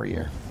 per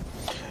year.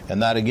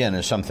 And that, again,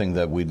 is something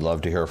that we'd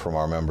love to hear from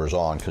our members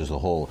on, because the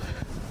whole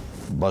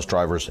bus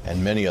drivers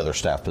and many other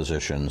staff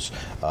positions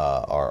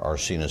are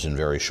seen as in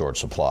very short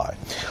supply.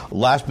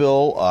 Last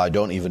bill, I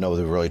don't even know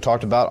that we've really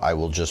talked about. I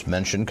will just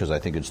mention, because I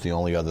think it's the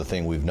only other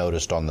thing we've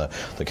noticed on the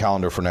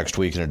calendar for next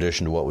week in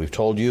addition to what we've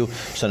told you.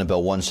 Senate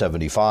Bill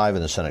 175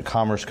 in the Senate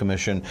Commerce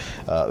Commission.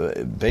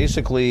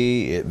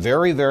 Basically, it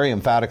very, very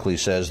emphatically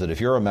says that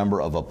if you're a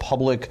member of a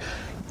public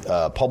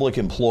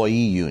employee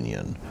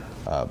union,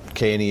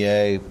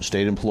 KNEA,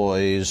 state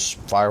employees,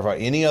 firefighter,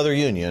 any other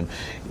union,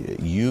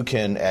 you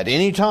can at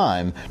any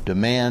time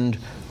demand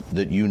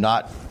that you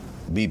not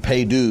be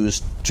paid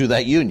dues to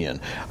that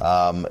union.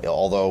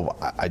 Although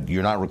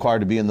you're not required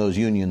to be in those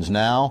unions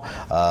now,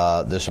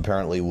 this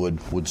apparently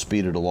would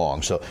speed it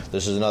along. So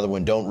this is another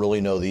one. Don't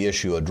really know the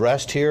issue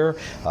addressed here,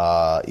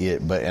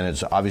 and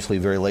it's obviously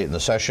very late in the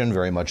session,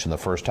 very much in the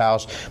first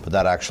house, but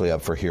that actually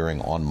up for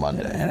hearing on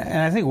Monday.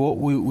 And I think what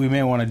we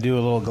may want to do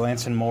a little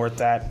glancing more at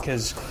that,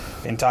 because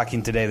in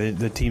talking today,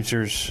 the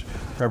Teamsters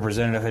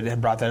representative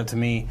had brought that up to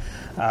me.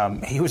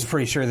 He was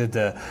pretty sure that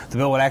the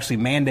bill would actually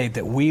mandate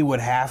that we would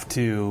have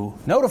to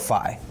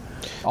notify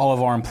all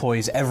of our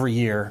employees every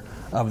year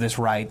of this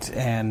right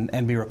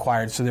and be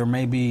required. So there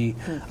may be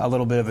a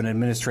little bit of an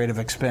administrative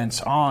expense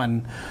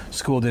on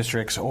school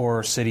districts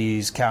or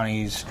cities,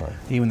 counties, right,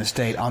 even the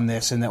state on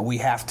this, and that we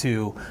have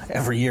to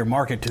every year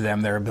market to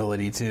them their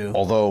ability to.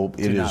 Although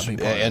it is,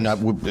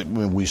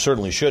 and we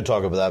certainly should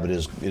talk about that, but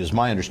it is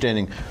my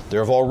understanding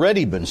there have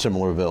already been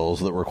similar bills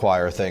that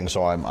require things.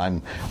 So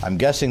I'm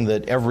guessing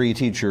that every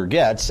teacher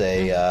gets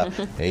a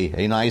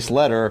nice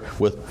letter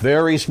with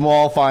very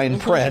small fine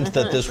print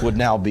that this would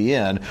now be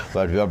in.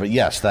 But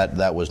yes,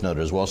 that was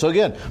noted as well. So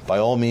again, by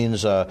all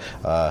means,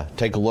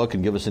 take a look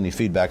and give us any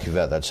feedback you've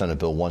had. That's Senate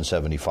Bill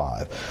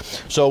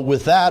 175. So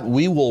with that,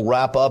 we will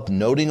wrap up,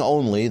 noting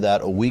only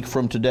that a week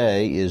from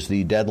today is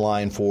the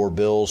deadline for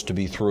bills to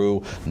be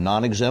through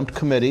non-exempt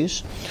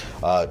committees.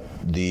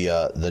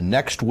 The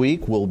next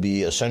week will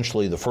be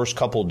essentially the first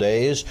couple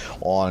days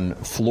on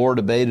floor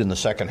debate in the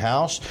second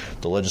house.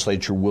 The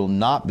legislature will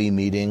not be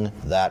meeting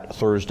that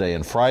Thursday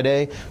and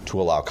Friday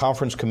to allow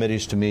conference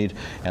committees to meet.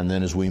 And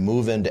then as we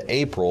move into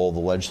April, the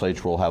legislature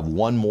will have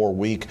one more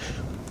week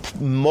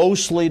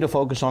mostly to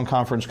focus on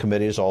conference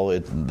committees.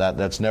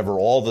 That's never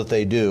all that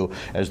they do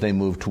as they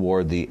move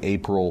toward the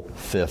April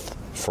 5th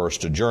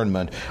first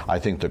adjournment. I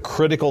think the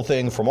critical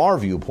thing from our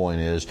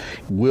viewpoint is,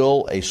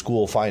 will a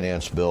school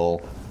finance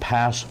bill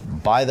pass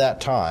by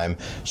that time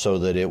so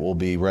that it will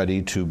be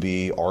ready to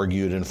be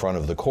argued in front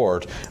of the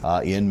court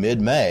in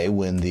mid-May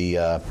when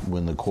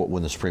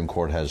the Supreme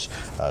Court has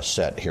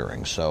set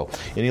hearings. So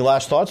any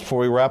last thoughts before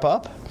we wrap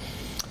up?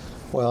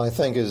 Well, I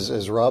think,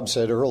 as Rob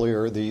said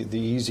earlier, the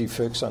easy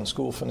fix on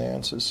school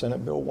finance is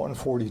Senate Bill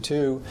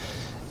 142.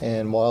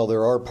 And while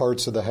there are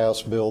parts of the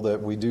House bill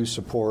that we do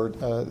support,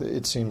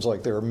 it seems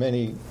like there are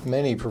many,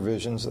 many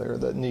provisions there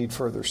that need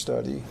further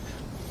study.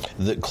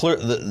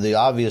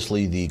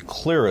 Obviously the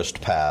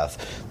clearest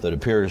path that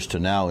appears to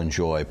now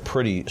enjoy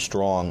pretty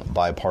strong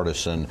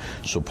bipartisan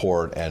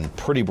support and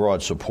pretty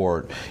broad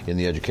support in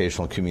the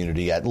educational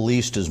community, at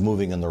least is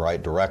moving in the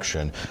right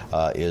direction,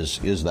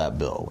 is that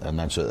bill, and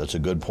that's a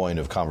good point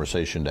of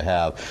conversation to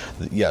have.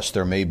 Yes,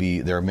 there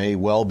may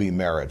well be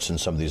merits in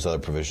some of these other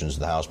provisions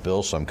in the House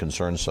bill, some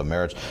concerns, some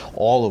merits,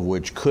 all of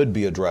which could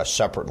be addressed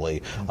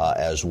separately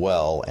as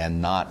well,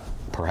 and not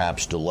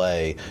perhaps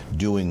delay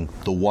doing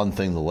the one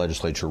thing the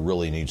legislature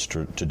really needs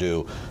to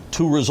do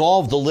to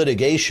resolve the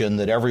litigation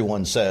that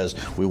everyone says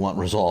we want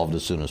resolved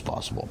as soon as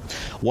possible.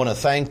 Want to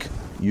thank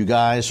you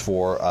guys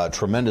for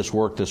tremendous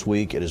work this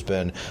week. It has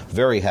been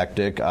very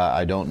hectic.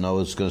 I don't know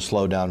it's going to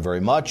slow down very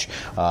much.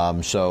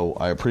 So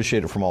I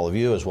appreciate it from all of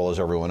you as well as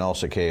everyone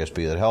else at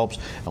KSB that helps.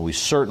 And we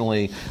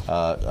certainly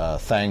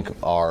thank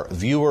our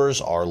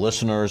viewers, our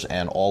listeners,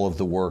 and all of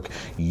the work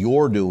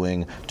you're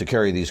doing to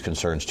carry these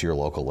concerns to your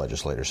local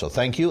legislators. So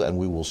thank you, and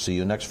we will see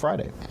you next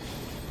Friday.